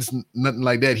shenanigans, nothing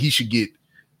like that. He should get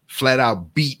flat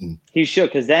out beaten. He should,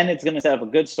 because then it's going to set up a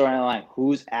good storyline.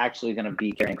 Who's actually going to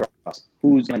beat Karrion Kross?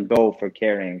 Who's going to go for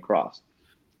Karrion Kross?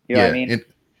 You know what I mean?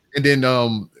 And then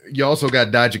you also got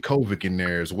Dijakovic in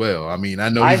there as well. I mean, I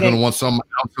know he's going to want some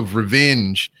ounce of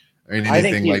revenge or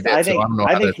anything like that.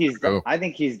 I think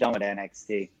he's done with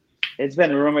NXT. It's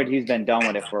been rumored he's been done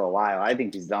with it for a while. I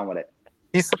think he's done with it.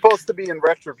 He's supposed to be in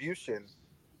Retribution.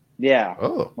 Yeah.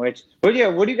 Oh. What do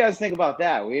you guys think about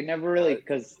that? We never really,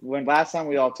 because when last time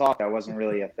we all talked, that wasn't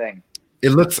really a thing. It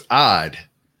looks odd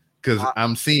because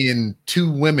I'm seeing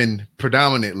two women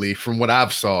predominantly from what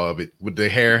I've saw of it with the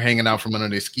hair hanging out from under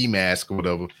their ski mask or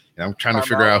whatever. And I'm trying to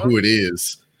figure out who it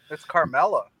is. It's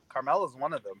Carmella. Carmella's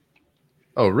one of them.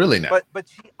 Oh, really? Now? But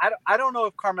I don't know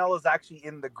if Carmella's actually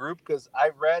in the group because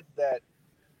I read that.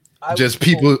 Just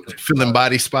people filling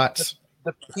body spots.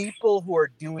 The people who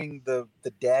are doing the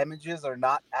damages are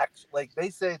not actually, like, they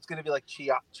say it's going to be like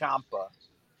Ciampa,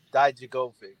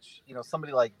 Dijakovic,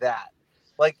 somebody like that.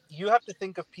 Like, you have to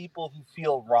think of people who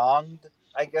feel wronged,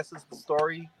 I guess is the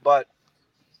story. But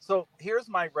so here's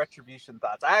my Retribution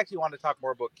thoughts. I actually want to talk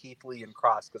more about Keith Lee and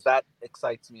Cross because that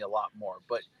excites me a lot more.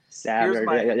 But here's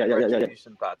my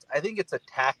Retribution thoughts. I think it's a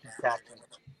tacky.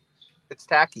 It's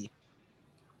tacky.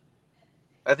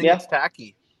 I think it's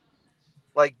tacky.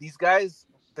 Like, these guys,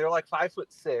 they're like 5'6".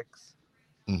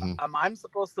 Mm-hmm. I'm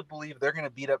supposed to believe they're going to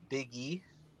beat up Big E.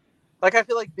 Like, I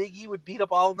feel like Big E would beat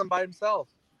up all of them by himself.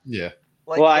 Yeah.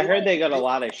 Like, well, I heard they got a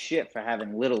lot of shit for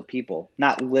having little people.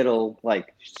 Not little,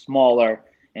 like, smaller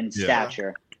in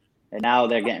stature. And now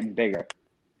they're getting bigger.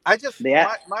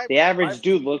 The average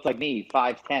dude looks like me,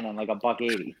 5'10" and like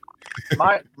 $180.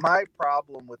 My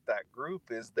problem with that group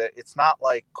is that it's not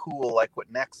like cool like what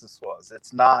Nexus was.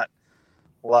 It's not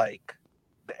like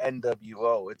the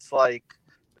NWO. It's like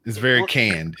it's very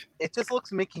canned. It just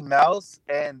looks Mickey Mouse.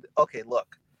 And okay,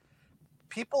 look,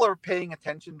 people are paying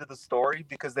attention to the story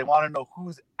because they want to know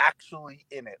who's actually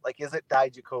in it. Like, is it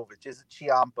Dijakovic? Is it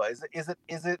Ciampa?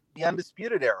 Is it the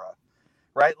Undisputed Era?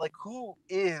 Right? Like, who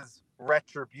is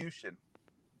Retribution?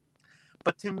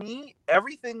 But to me,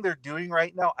 everything they're doing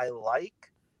right now, I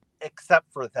like,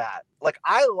 except for that. Like,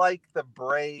 I like the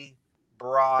Bray,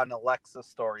 Braun, Alexa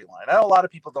storyline. I know a lot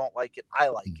of people don't like it. I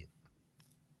like it.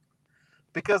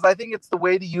 Because I think it's the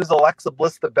way to use Alexa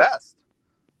Bliss the best.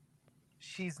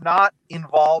 She's not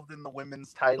involved in the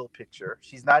women's title picture.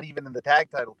 She's not even in the tag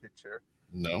title picture.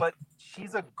 No. But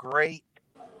she's a great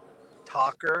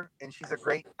talker and she's a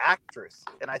great actress.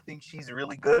 And I think she's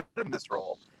really good in this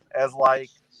role. As like,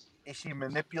 is she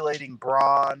manipulating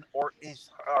Braun, or is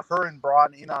her and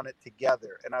Braun in on it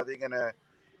together? And are they going to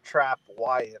trap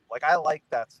Wyatt? Like, I like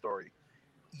that story.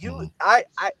 I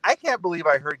can't believe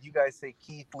I heard you guys say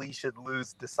Keith Lee should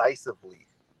lose decisively.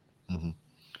 Mm-hmm.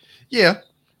 Yeah.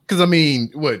 Because, I mean,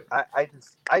 what? I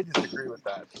disagree with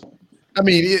that. I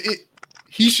mean,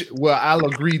 he should. Well, I'll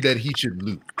agree that he should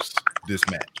lose this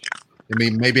match. I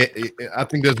mean, maybe I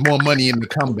think there's more money in the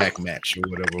comeback match or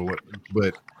whatever.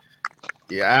 But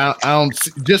yeah, I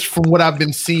don't. Just from what I've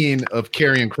been seeing of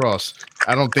Karrion Kross,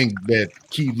 I don't think that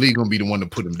Keith Lee gonna be the one to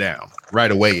put him down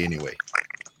right away. Anyway,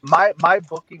 my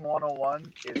booking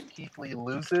 101 is Keith Lee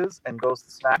loses and goes to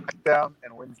SmackDown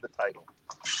and wins the title.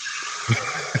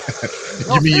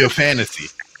 Give me your fantasy.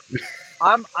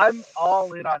 I'm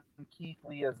all in on Keith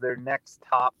Lee as their next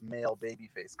top male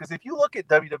babyface. Because if you look at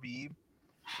WWE,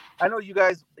 I know you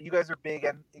guys are big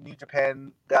in New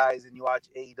Japan guys and you watch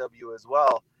AEW as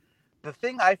well. The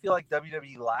thing I feel like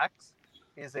WWE lacks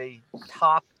is a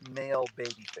top male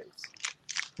babyface.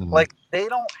 Mm-hmm. Like, they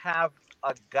don't have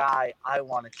a guy I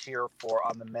want to cheer for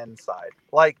on the men's side.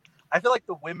 Like, I feel like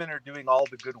the women are doing all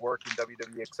the good work in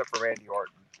WWE except for Randy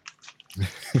Orton.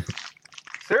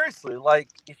 Seriously, like,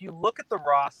 if you look at the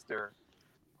roster,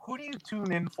 who do you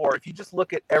tune in for? If you just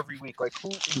look at every week, like, who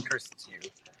interests you?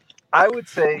 I would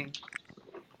say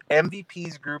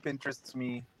MVP's group interests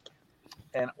me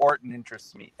and Orton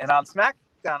interests me. And on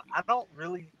SmackDown, I don't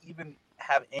really even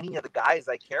have any of the guys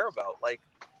I care about. Like,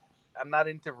 I'm not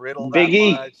into Riddle that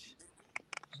much.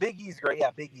 Big E's great.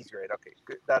 Yeah, Big E's great. Okay,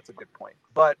 good. That's a good point.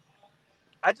 But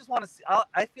I just want to see.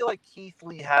 I feel like Keith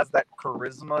Lee has that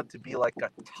charisma to be like a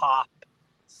top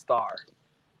star,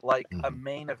 like a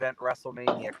main event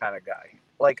WrestleMania kind of guy.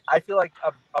 Like, I feel like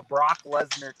a Brock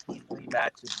Lesnar Keith Lee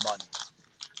match is money.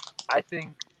 I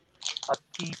think a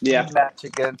Keith Yeah. Lee match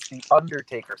against the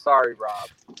Undertaker. Sorry, Rob.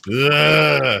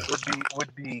 Ugh.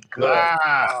 Would be good.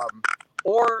 Ah.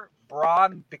 Or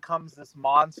Braun becomes this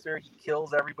monster. He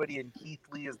kills everybody, and Keith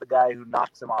Lee is the guy who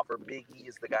knocks him off, or Big E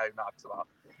is the guy who knocks him off.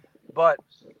 But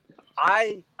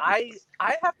I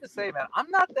have to say, man, I'm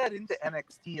not that into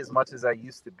NXT as much as I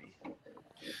used to be.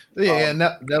 Yeah, and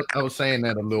that I was saying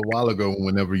that a little while ago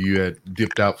whenever you had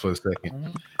dipped out for a second.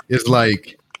 Mhm. It's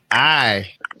like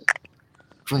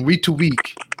from week to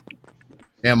week,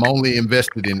 am only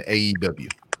invested in AEW.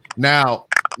 Now,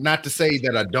 not to say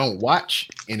that I don't watch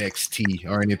NXT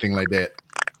or anything like that,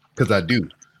 because I do,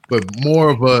 but more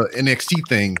of a NXT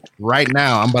thing. Right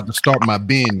now, I'm about to start my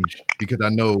binge because I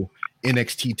know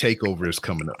NXT TakeOver is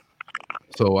coming up.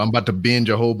 So I'm about to binge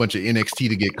a whole bunch of NXT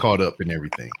to get caught up and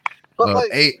everything.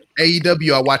 But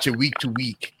AEW, I watch it week to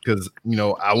week because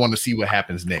I want to see what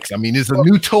happens next. I mean, it's a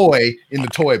new toy in the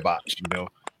toy box,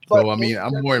 So I mean,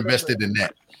 I'm more invested in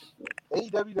that.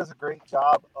 AEW does a great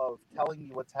job of telling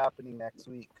you what's happening next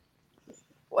week.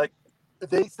 Like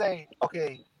they say,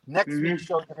 okay, next week's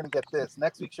show you're going to get this.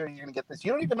 Next week's show you're going to get this.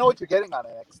 You don't even know what you're getting on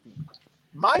NXT.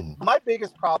 My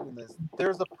biggest problem is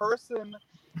there's a person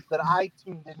that I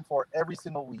tuned in for every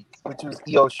single week, which was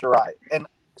Io Shirai, and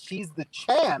she's the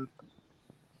champ,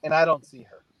 and I don't see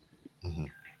her. Mm-hmm.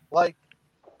 Like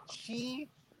she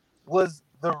was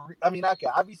okay,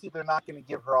 obviously they're not going to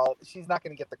give her all. She's not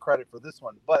going to get the credit for this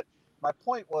one, but my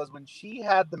point was when she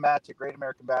had the match at Great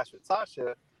American Bash with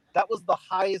Sasha, that was the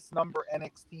highest number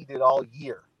NXT did all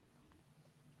year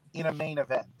in a main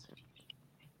event.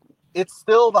 It's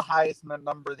still the highest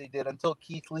number they did until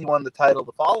Keith Lee won the title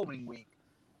the following week.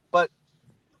 But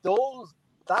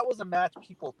that was a match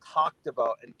people talked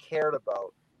about and cared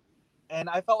about. And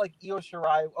I felt like Io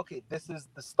Shirai, okay, this is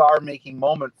the star-making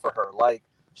moment for her. Like,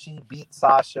 she beat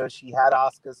Sasha, she had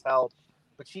Asuka's help,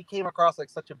 but she came across like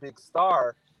such a big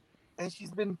star, and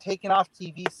she's been taken off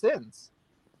TV since.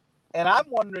 And I'm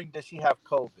wondering, does she have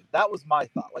COVID? That was my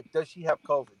thought. Like, does she have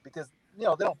COVID? Because, they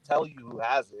don't tell you who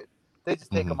has it. They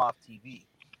just take them off TV.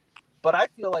 But I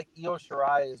feel like Io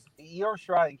Shirai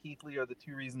and Keith Lee are the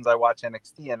two reasons I watch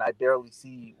NXT, and I barely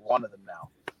see one of them now.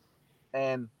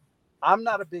 And I'm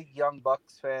not a big Young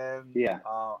Bucks fan. Yeah.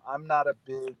 I'm not a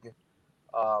big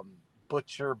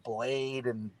Butcher, Blade,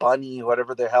 and Bunny,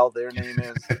 whatever the hell their name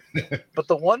is. But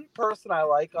the one person I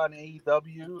like on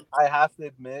AEW, I have to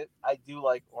admit, I do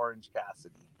like Orange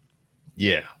Cassidy.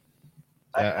 Yeah.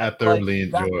 I thoroughly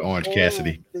enjoy Orange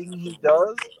Cassidy. Thing he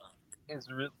does is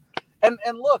really. And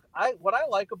look, what I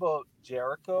like about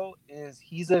Jericho is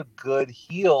he's a good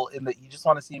heel in that you just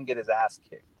want to see him get his ass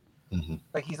kicked. Mm-hmm.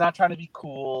 Like, he's not trying to be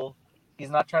cool. He's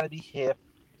not trying to be hip.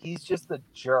 He's just a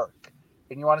jerk.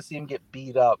 And you want to see him get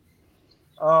beat up.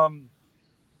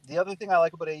 The other thing I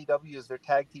like about AEW is their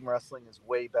tag team wrestling is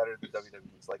way better than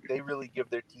WWE's. Like, they really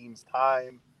give their teams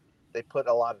time. They put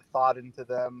a lot of thought into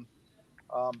them.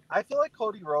 I feel like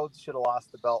Cody Rhodes should have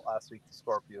lost the belt last week to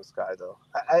Scorpio Sky, though.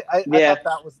 I thought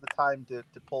that was the time to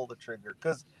pull the trigger.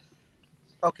 Because,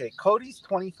 okay, Cody's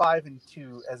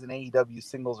 25-2 as an AEW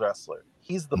singles wrestler.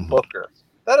 He's the booker.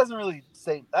 That doesn't really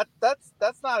say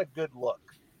that's not a good look.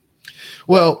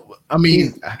 Well, I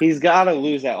mean, he's got to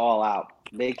lose at All Out.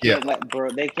 They can't let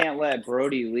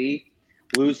Brody Lee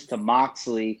lose to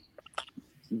Moxley,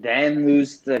 then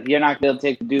lose to. You're not going to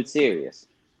take the dude serious.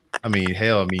 I mean,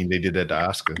 hell, they did that to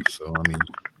Oscar, so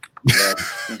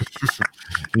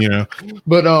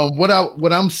But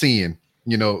what I'm seeing,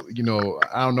 I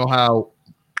don't know how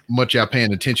much y'all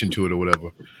paying attention to it or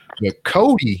whatever, but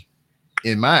Cody,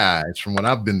 in my eyes, from what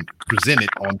I've been presented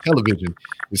on television,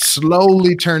 is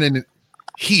slowly turning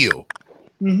heel.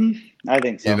 Mm-hmm. I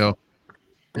think so.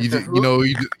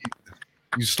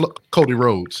 Cody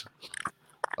Rhodes.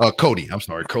 Cody. I'm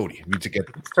sorry, Cody. You take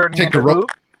the road.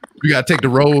 We gotta take the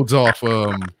roads off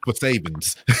for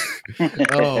savings.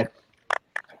 No,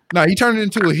 he turned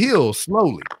into a heel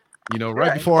slowly.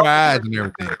 Right before our eyes and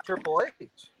everything. Triple H.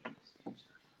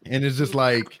 And it's just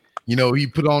like, he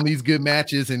put on these good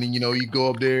matches, and then you go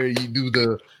up there, you do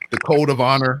the code of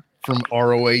honor from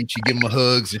ROH, you give him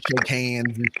hugs and shake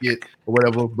hands and shit or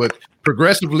whatever. But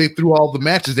progressively through all the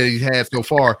matches that he's had so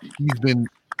far, he's been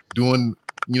doing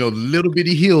little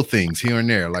bitty heel things here and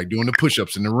there, like doing the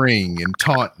push-ups in the ring and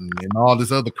taunting and all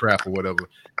this other crap or whatever.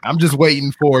 I'm just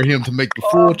waiting for him to make the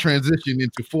full transition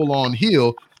into full-on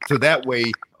heel, so that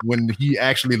way when he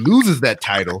actually loses that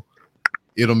title,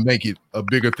 it'll make it a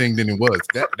bigger thing than it was.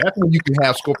 That's when you can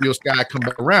have Scorpio Sky come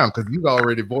back around, because he's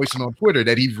already voicing on Twitter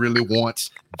that he really wants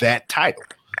that title.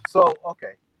 So,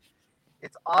 okay.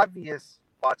 It's obvious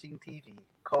watching TV,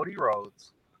 Cody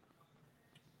Rhodes,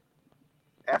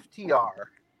 FTR,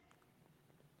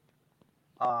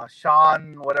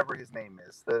 Sean, whatever his name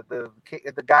is,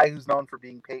 the guy who's known for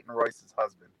being Peyton Royce's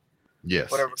husband.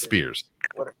 Yes, Whatever Spears.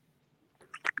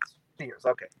 Spears.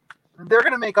 Okay, they're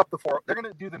gonna make up the four. They're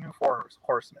gonna do the new Four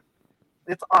Horsemen.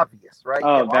 It's obvious, right?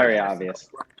 Oh, very obvious.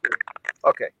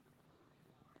 Okay.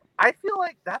 I feel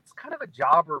like that's kind of a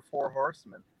jobber Four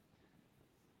Horsemen.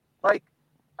 Like,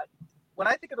 when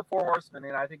I think of the Four Horsemen,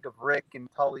 and I think of Rick and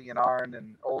Tully and Arn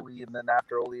and Ole, and then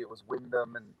after Ole it was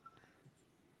Wyndham, and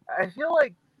I feel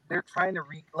like they're trying to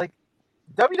like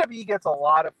WWE gets a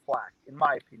lot of flack, in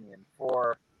my opinion,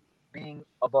 for being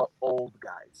about old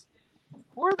guys.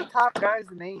 Who are the top guys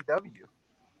in AEW?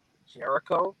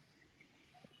 Jericho,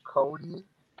 Cody,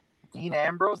 Dean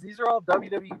Ambrose. These are all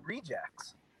WWE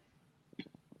rejects.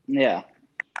 Yeah.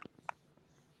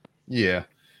 Yeah.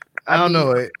 I don't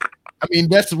know. I mean,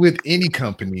 that's with any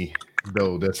company,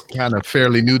 though, that's kind of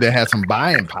fairly new that has some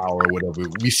buying power or whatever.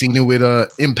 We've seen it with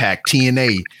Impact,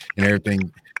 TNA, and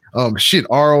everything.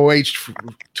 ROH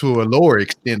to a lower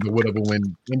extent or whatever,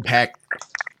 when Impact,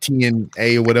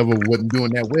 TNA or whatever wasn't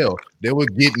doing that well. They were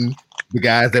getting the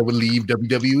guys that would leave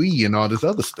WWE and all this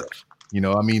other stuff.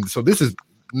 I mean, so this is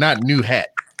not new hat.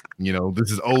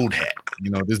 This is old hat.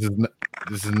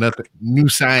 This is nothing new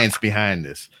science behind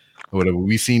this or whatever.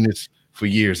 We've seen this for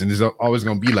years, and it's always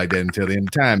going to be like that until the end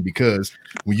of time, because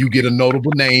when you get a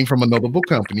notable name from a notable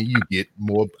company, you get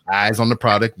more eyes on the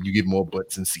product, you get more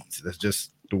butts and seats. That's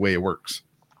just the way it works.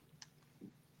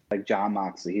 Like John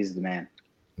Moxley, he's the man.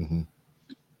 Mm-hmm.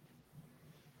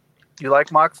 You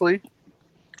like Moxley?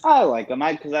 I like him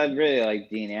because I really like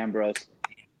Dean Ambrose.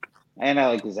 And I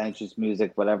like his entrance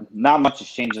music, whatever. Not much has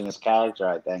changed in his character,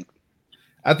 I think.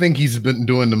 I think he's been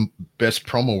doing the best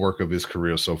promo work of his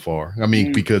career so far. I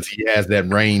mean, because he has that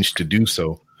range to do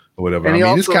so or whatever.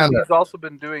 And he's also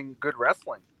been doing good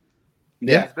wrestling.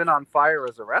 Yeah. He's been on fire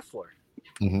as a wrestler.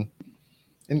 Mm-hmm.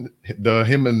 And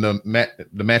the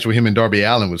match with him and Darby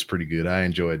Allin was pretty good. I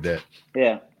enjoyed that.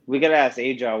 Yeah. We got to ask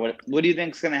Ajar, what do you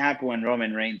think is going to happen when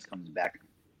Roman Reigns comes back?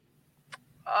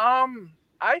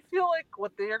 I feel like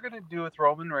what they are going to do with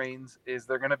Roman Reigns is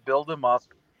they're going to build him up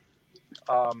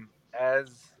as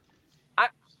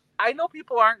I know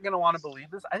people aren't going to want to believe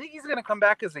this. I think he's going to come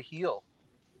back as a heel.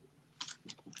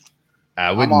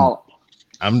 I wouldn't.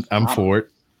 I'm for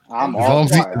it.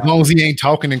 As long as he ain't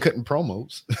talking and cutting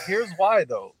promos. Here's why,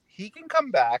 though. He can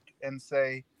come back and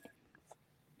say,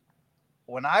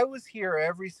 when I was here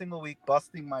every single week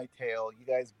busting my tail, you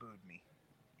guys booed me.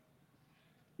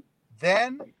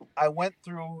 Then I went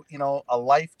through, a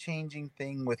life-changing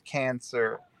thing with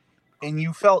cancer, and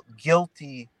you felt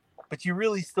guilty, but you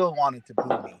really still wanted to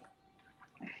boo me.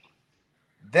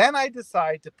 Then I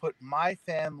decide to put my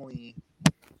family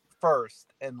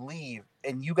first and leave,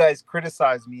 and you guys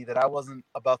criticize me that I wasn't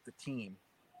about the team.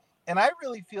 And I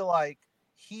really feel like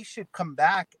he should come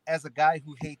back as a guy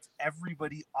who hates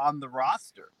everybody on the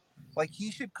roster. Like, he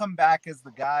should come back as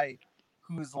the guy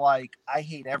who's like, I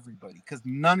hate everybody because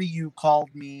none of you called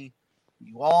me.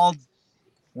 You all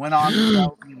went on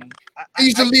without me.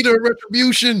 He's the leader of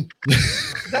Retribution.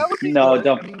 That would be no, good.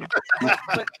 don't.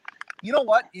 But you know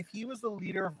what? If he was the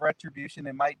leader of Retribution,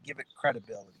 it might give it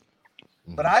credibility.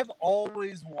 But I've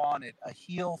always wanted a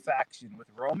heel faction with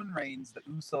Roman Reigns, the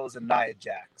Usos, and Nia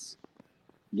Jax.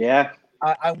 Yeah.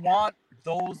 I want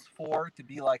those four to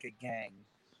be like a gang.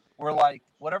 Where, like,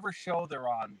 whatever show they're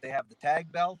on, they have the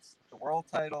tag belts, the world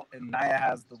title, and Nia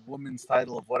has the women's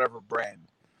title of whatever brand.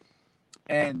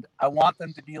 And I want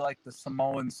them to be like the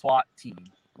Samoan SWAT team.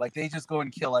 Like, they just go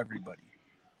and kill everybody.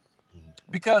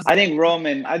 Because I think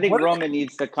Roman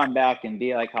needs to come back and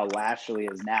be like how Lashley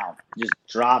is now, just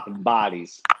dropping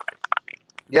bodies.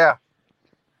 Yeah.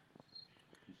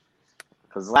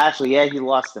 Because Lashley, he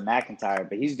lost to McIntyre,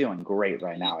 but he's doing great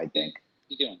right now, I think.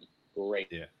 He's doing great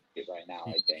right now,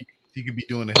 I think. He could be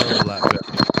doing a hell of a lot better.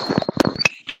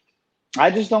 I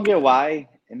just don't get why.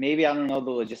 And maybe I don't know the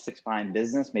logistics behind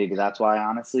business. Maybe that's why,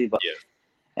 honestly. But yeah.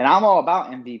 And I'm all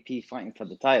about MVP fighting for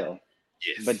the title.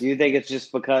 Yes. But do you think it's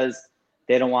just because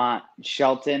they don't want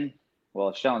Shelton?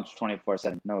 Well, Shelton's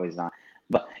 24/7. No, he's not.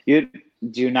 But you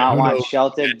do not want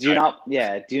Shelton. Do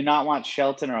you not want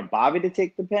Shelton or Bobby to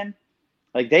take the pin?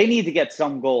 Like, they need to get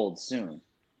some gold soon.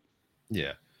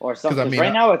 Yeah. Or something.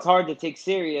 Right now, it's hard to take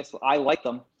serious. I like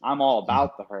them. I'm all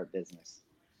about the Hurt business.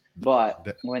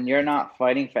 But when you're not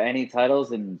fighting for any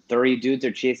titles and 3 dudes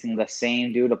are chasing the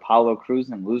same dude, Apollo Crews,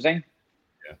 and losing.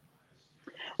 Yeah.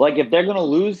 Like, if they're going to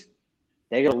lose,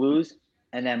 they're going to lose.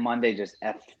 And then Monday just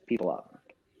F people up.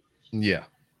 Yeah.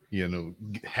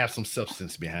 have some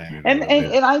substance behind it. And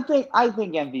I think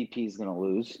MVP is gonna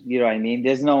lose. You know what I mean?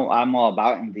 I'm all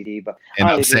about MVP, but and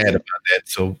I'm sad about that.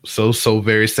 So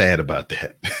very sad about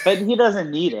that. But he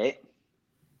doesn't need it.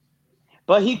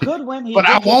 But he could win. But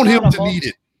I want him to need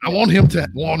it. I want him to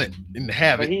want it and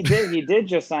have it. He did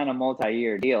just sign a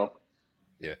multi-year deal.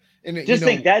 Yeah. And just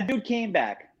think that dude came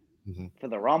back mm-hmm. for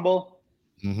the Rumble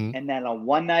mm-hmm. and then a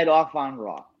one night off on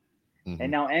Raw. Mm-hmm.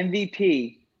 And now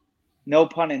MVP, no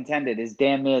pun intended, is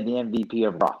damn near the MVP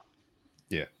of Raw.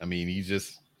 Yeah. I mean, he's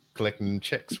just collecting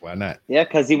checks. Why not? Yeah,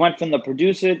 because he went from the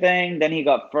producer thing, then he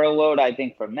got furloughed, I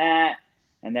think, from that.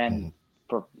 And then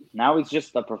now he's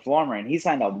just a performer. And he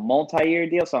signed a multi-year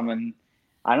deal. So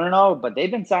I don't know, but they've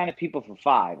been signing people for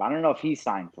 5. I don't know if he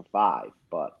signed for 5,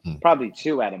 but probably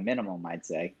 2 at a minimum, I'd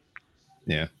say.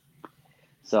 Yeah.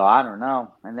 So I don't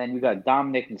know. And then you got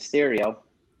Dominic Mysterio.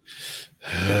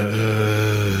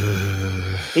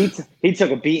 He took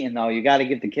a beating, though. You got to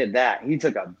give the kid that. He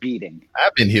took a beating.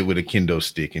 I've been hit with a kendo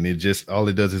stick, and all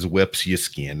it does is webs your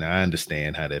skin. I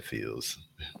understand how that feels.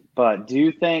 But do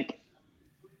you think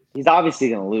he's obviously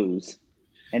going to lose?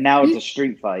 And now it's a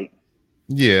street fight.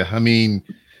 Yeah, I mean,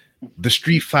 the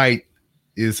street fight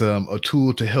is a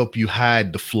tool to help you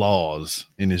hide the flaws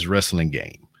in his wrestling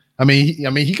game. I mean,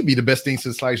 he could be the best thing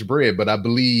since sliced bread, but I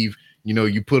believe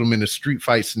you put him in a street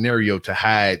fight scenario to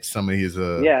hide some of his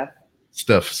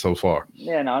stuff so far.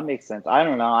 Yeah, no, it makes sense. I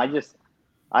don't know.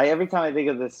 Every time I think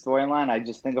of this storyline, I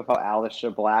just think of how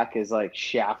Aleister Black is like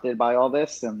shafted by all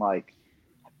this, and like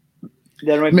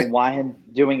they don't even want him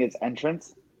doing his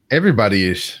entrance. Everybody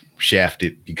is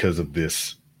shafted because of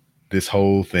this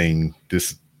whole thing,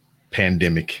 this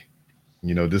pandemic.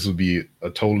 This would be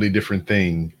a totally different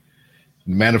thing.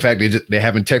 Matter of fact, they're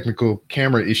having technical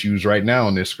camera issues right now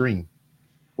on their screen.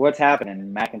 What's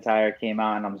happening? McIntyre came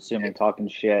out, and I'm assuming talking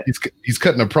shit. He's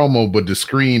cutting a promo, but the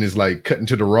screen is like cutting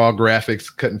to the raw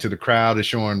graphics, cutting to the crowd, is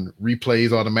showing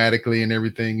replays automatically and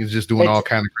everything. It's just doing all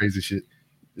kind of crazy shit.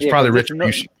 It's probably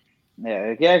retribution.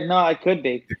 No, it could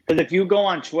be. Because if you go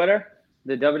on Twitter,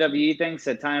 the WWE thing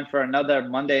said time for another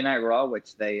Monday Night Raw,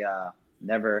 which they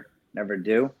never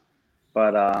do.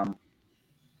 But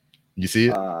you see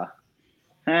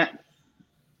it?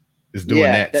 It's doing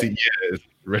that. See, it's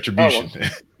retribution. Oh, well,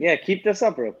 yeah, keep this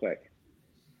up real quick.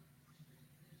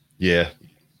 Yeah.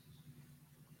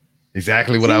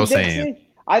 Exactly what I was saying.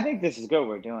 I think this is good.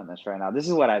 We're doing this right now. This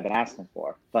is what I've been asking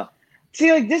for. But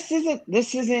see, like this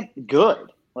isn't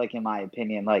good. Like in my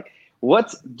opinion, like we have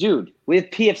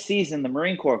PFCs in the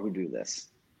Marine Corps who do this.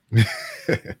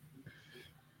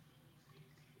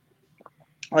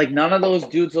 Like none of those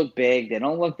dudes look big. They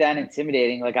don't look that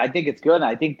intimidating. Like I think it's good.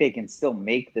 I think they can still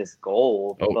make this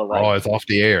goal. It's off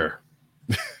the air.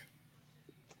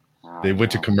 They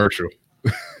went to commercial.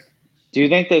 Do you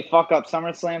think they fuck up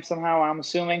SummerSlam somehow? I'm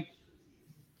assuming.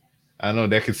 I know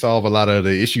that could solve a lot of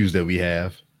the issues that we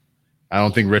have. I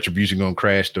don't think Retribution gonna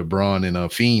crash the Braun and a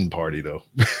Fiend party though.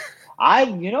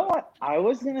 You know what? I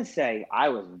was gonna say I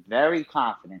was very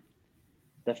confident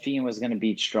the Fiend was gonna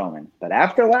beat Strowman, but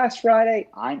after last Friday,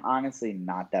 I'm honestly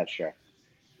not that sure.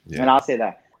 Yeah. And I'll say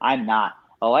that I'm not.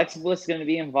 Alexa Bliss is gonna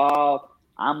be involved.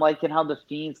 I'm liking how the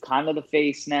Fiend's kind of the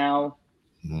face now.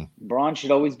 Mm-hmm. Braun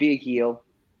should always be a heel.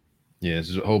 Yeah,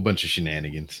 there's a whole bunch of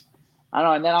shenanigans. I don't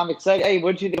know, and then I'm excited. Hey,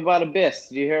 what'd you think about Abyss?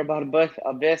 Did you hear about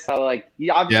Abyss? How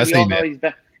obviously we all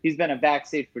know he's been a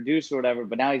backstage producer or whatever,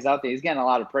 but now he's out there. He's getting a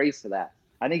lot of praise for that.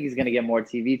 I think he's going to get more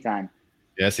TV time.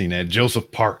 Yeah, I seen that. Joseph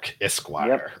Park,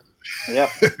 Esquire. Yep.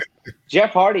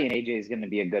 Jeff Hardy and AJ is going to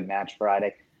be a good match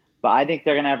Friday, but I think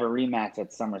they're going to have a rematch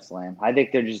at SummerSlam. I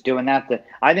think they're just doing that.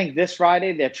 I think this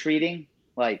Friday they're treating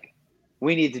like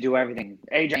we need to do everything.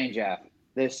 AJ and Jeff,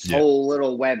 this whole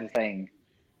little web thing.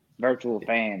 Virtual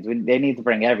fans. They need to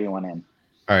bring everyone in.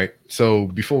 All right. So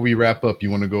before we wrap up, you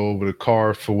want to go over the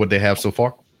card for what they have so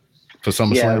far for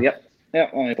SummerSlam? Yep.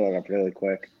 Let me pull it up really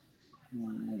quick.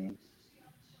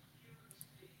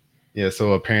 Yeah.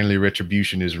 So apparently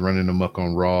Retribution is running amok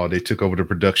on Raw. They took over the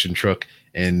production truck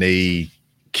and they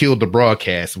killed the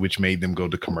broadcast, which made them go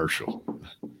to commercial.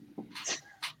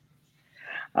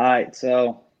 All right.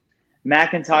 So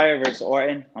McIntyre versus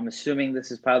Orton. I'm assuming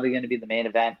this is probably going to be the main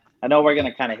event. I know we're going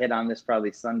to kind of hit on this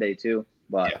probably Sunday too,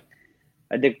 but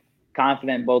I did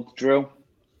confident in both Drew.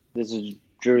 This is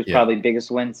Drew's probably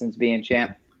biggest win since being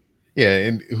champ. Yeah,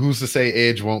 and who's to say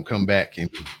Edge won't come back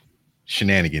in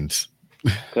shenanigans?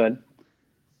 Good.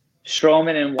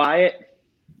 Strowman and Wyatt.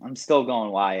 I'm still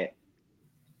going Wyatt.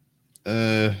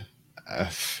 I'm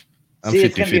See,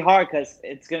 it's going to be hard because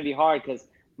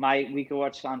we could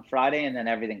watch on Friday and then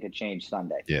everything could change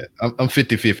Sunday. Yeah, I'm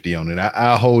 50-50 on it.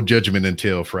 I'll hold judgment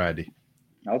until Friday.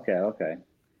 Okay.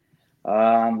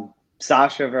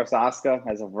 Sasha versus Asuka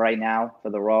as of right now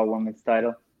for the Raw Women's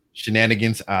title.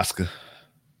 Shenanigans, Asuka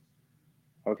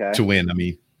Okay. to win. I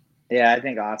mean, Yeah, I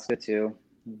think Asuka too.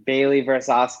 Bailey versus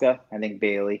Asuka. I think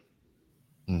Bailey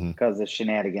mhm. because of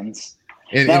shenanigans.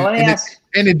 and, Now and, let me and ask.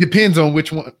 it depends on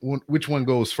which one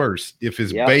goes first. If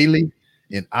it's Yep. Bailey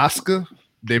and Asuka,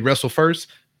 they wrestle first.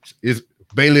 Is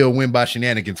Bailey will win by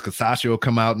shenanigans because Sasha will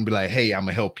come out and be like, "Hey, I'm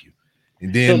gonna help you."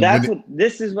 And then So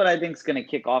this is what I think is going to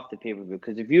kick off the pay-per-view.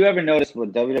 Because if you ever notice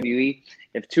with WWE,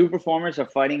 if two performers are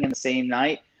fighting in the same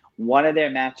night, one of their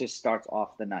matches starts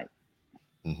off the night.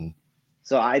 Mhm.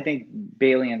 So I think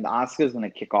Bailey and Asuka is going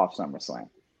to kick off SummerSlam.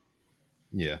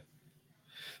 Yeah.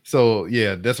 So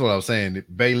yeah, that's what I was saying.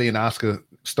 Bailey and Asuka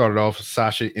started off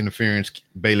Sasha interference.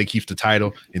 Bailey keeps the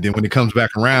title, and then when it comes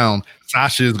back around,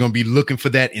 Sasha is going to be looking for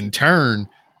that in turn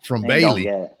from And Bailey.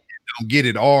 don't Don't get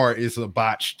it, or it's a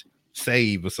botched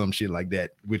save or some shit like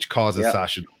that, which causes Yep.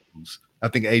 Sasha to lose. I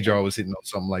think AJR was hitting on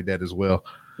something like that as well.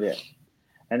 Yeah.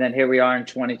 And then here we are in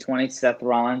 2020, Seth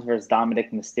Rollins versus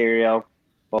Dominic Mysterio.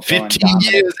 Both going 15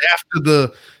 Dominic. years after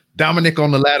the Dominic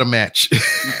on the ladder match.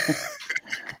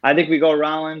 I think we go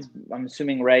Rollins. I'm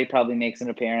assuming Ray probably makes an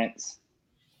appearance.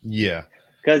 Yeah.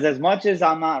 Because as much as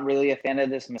I'm not really a fan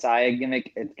of this Messiah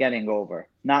gimmick, it's getting over.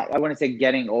 I wouldn't say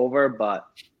getting over, but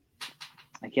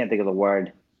I can't think of the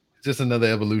word. Just another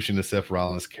evolution of Seth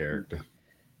Rollins' character.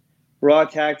 Raw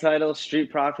tag titles,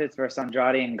 Street Profits versus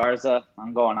Andrade and Garza.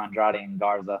 I'm going Andrade and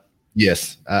Garza.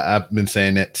 Yes, I've been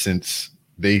saying that since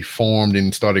they formed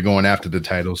and started going after the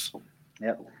titles.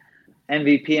 Yep.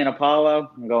 MVP and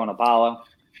Apollo. I'm going Apollo.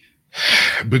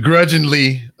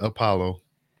 Begrudgingly, Apollo.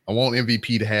 I want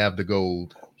MVP to have the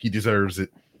gold. He deserves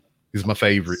it. He's my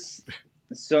favorite.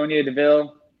 Sonya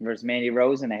Deville versus Mandy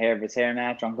Rose in a hair versus hair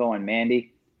match. I'm going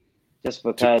Mandy. Just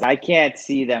because I can't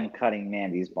see them cutting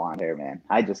Mandy's blonde hair, man.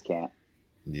 I just can't.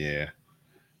 Yeah.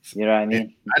 You know what I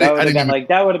mean? I That would have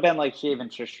didn't been like shaving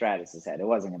Trish Stratus's head. It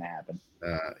wasn't gonna happen.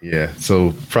 Yeah.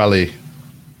 So probably,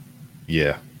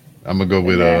 yeah. I'm gonna go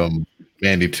with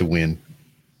Mandy to win.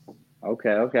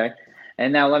 Okay.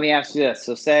 And now let me ask you this.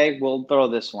 So say we'll throw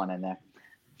this one in there.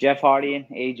 Jeff Hardy and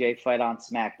AJ fight on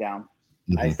SmackDown.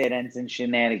 I say it ends in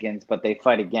shenanigans, but they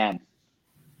fight again.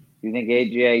 You think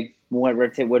AJ would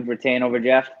retain over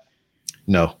Jeff?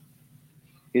 No.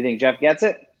 You think Jeff gets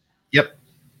it? Yep.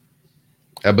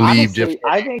 I believe Honestly, Jeff.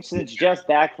 I think since Jeff's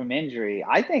back from injury,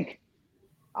 I think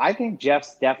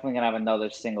Jeff's definitely gonna have another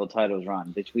single titles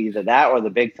run between either that or the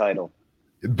big title.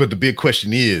 But the big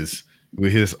question is, will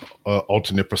his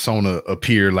alternate persona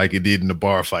appear like it did in the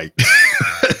bar fight?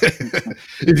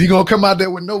 Is he gonna come out there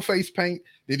with no face paint?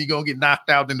 Then he gonna get knocked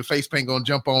out, then the face paint gonna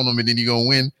jump on him, and then he gonna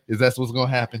win? Is that what's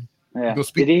gonna happen? Yeah.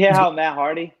 Did you hear how Matt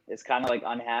Hardy is kind of like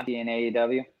unhappy in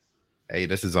AEW? Hey,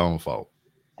 that's his own fault.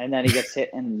 And then he gets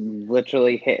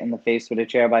literally hit in the face with a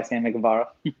chair by Sammy Guevara.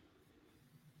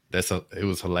 It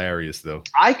was hilarious though.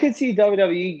 I could see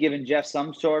WWE giving Jeff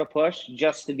some sort of push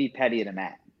just to be petty to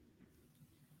Matt.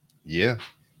 Yeah.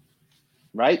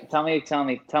 Right? Tell me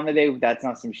that's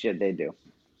not some shit they do.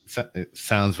 It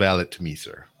sounds valid to me,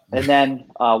 sir. And then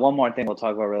one more thing we'll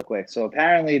talk about real quick. So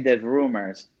apparently there's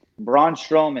rumors. Braun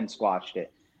Strowman squashed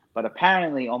it. But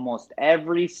apparently almost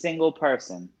every single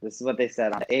person, this is what they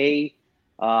said on you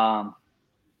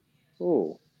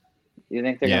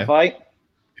think they're going to fight?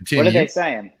 Continue. What are they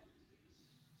saying?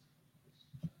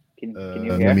 Can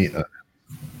you hear?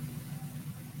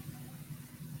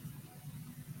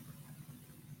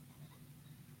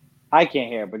 I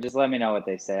can't hear, but just let me know what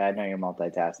they say. I know you're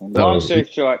multitasking. Long story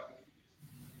short,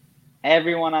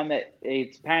 everyone on the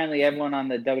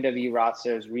WWE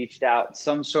roster has reached out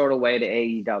some sort of way to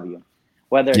AEW,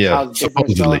 whether it's how's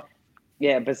business going.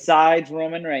 Yeah, besides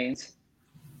Roman Reigns,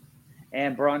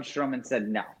 and Braun Strowman said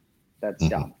no, that's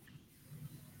dumb.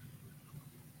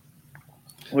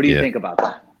 What do you think about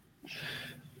that?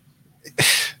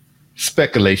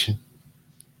 Speculation.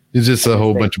 It's just a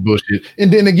whole bunch of bullshit.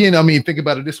 And then again, I mean, think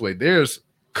about it this way. There's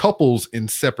couples in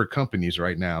separate companies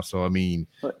right now. So, I mean,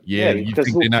 you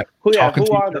think they're not talking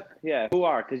to each other? Who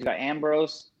are? Because you got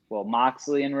Ambrose,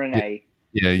 Moxley and Renee.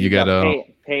 Yeah, you got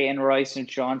Peyton Royce and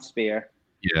Sean Spear.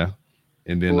 Yeah.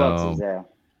 And then who else is there?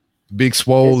 Big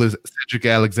Swole is Cedric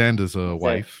Alexander's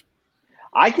wife.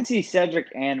 I could see Cedric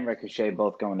and Ricochet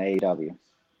both going to AEW.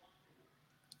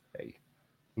 Hey,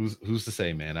 who's to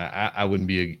say, man? I wouldn't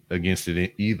be against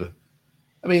it either.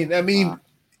 I mean,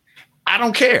 I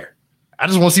don't care. I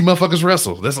just want to see motherfuckers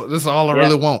wrestle. That's all I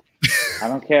really want. I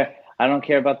don't care. I don't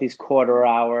care about these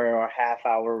quarter-hour or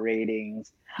half-hour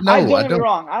ratings. No, don't get me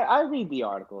wrong. I read the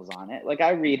articles on it. Like, I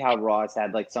read how Raw's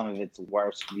had, like, some of its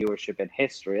worst viewership in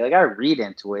history. Like, I read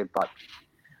into it, but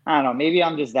I don't know. Maybe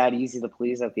I'm just that easy to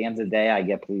please. At the end of the day, I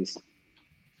get pleased.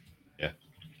 Yeah.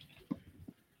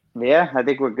 But yeah, I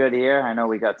think we're good here. I know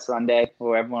we got Sunday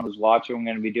where everyone was watching. We're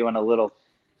going to be doing a little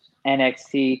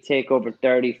NXT TakeOver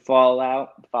 30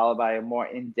 fallout, followed by a more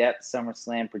in-depth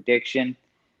SummerSlam prediction,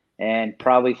 and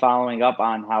probably following up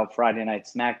on how Friday Night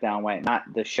SmackDown went.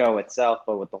 Not the show itself,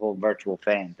 but with the whole virtual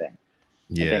fan thing.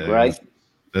 Yeah, I think, right?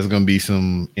 There's gonna be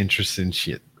some interesting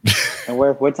shit. And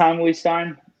what time are we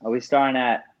starting? Are we starting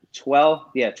at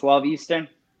 12? Yeah, 12 Eastern.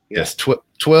 Yeah. Yes,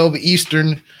 12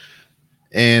 Eastern,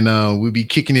 and we'll be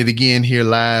kicking it again here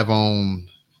live on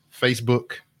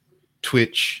Facebook,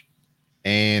 Twitch,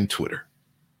 and Twitter.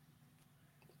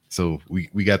 So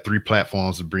we got 3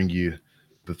 platforms to bring you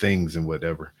the things and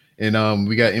whatever. And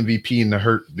we got MVP in the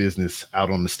Hurt Business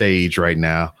out on the stage right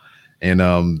now.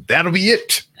 And that'll be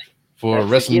it for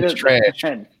Wrestling is Trash.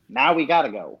 Now we gotta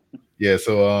go. Yeah,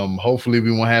 so hopefully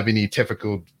we won't have any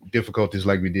technical difficulties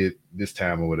like we did this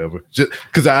time or whatever. Just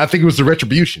because I think it was the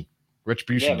Retribution.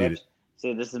 Retribution did it.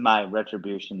 See, this is my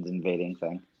Retribution's invading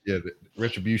thing. Yeah, the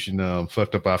Retribution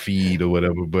fucked up our feed or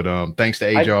whatever. But thanks to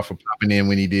AJR for popping in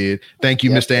when he did. Thank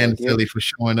you, Mr. Anicelli, for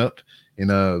showing up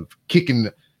and kicking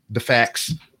the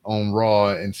facts on Raw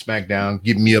and SmackDown,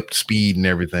 getting me up to speed and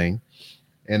everything.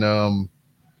 And on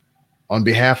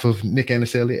behalf of Nick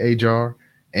Anicelli, AJR,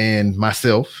 and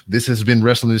myself, this has been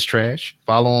Wrestling is Trash.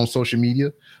 Follow on social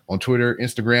media, on Twitter,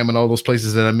 Instagram, and all those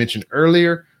places that I mentioned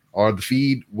earlier, or the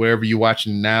feed, wherever you're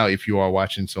watching now, if you are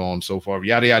watching, so on and so forth,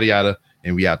 yada, yada, yada.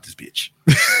 And we out this bitch.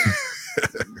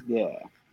 Yeah.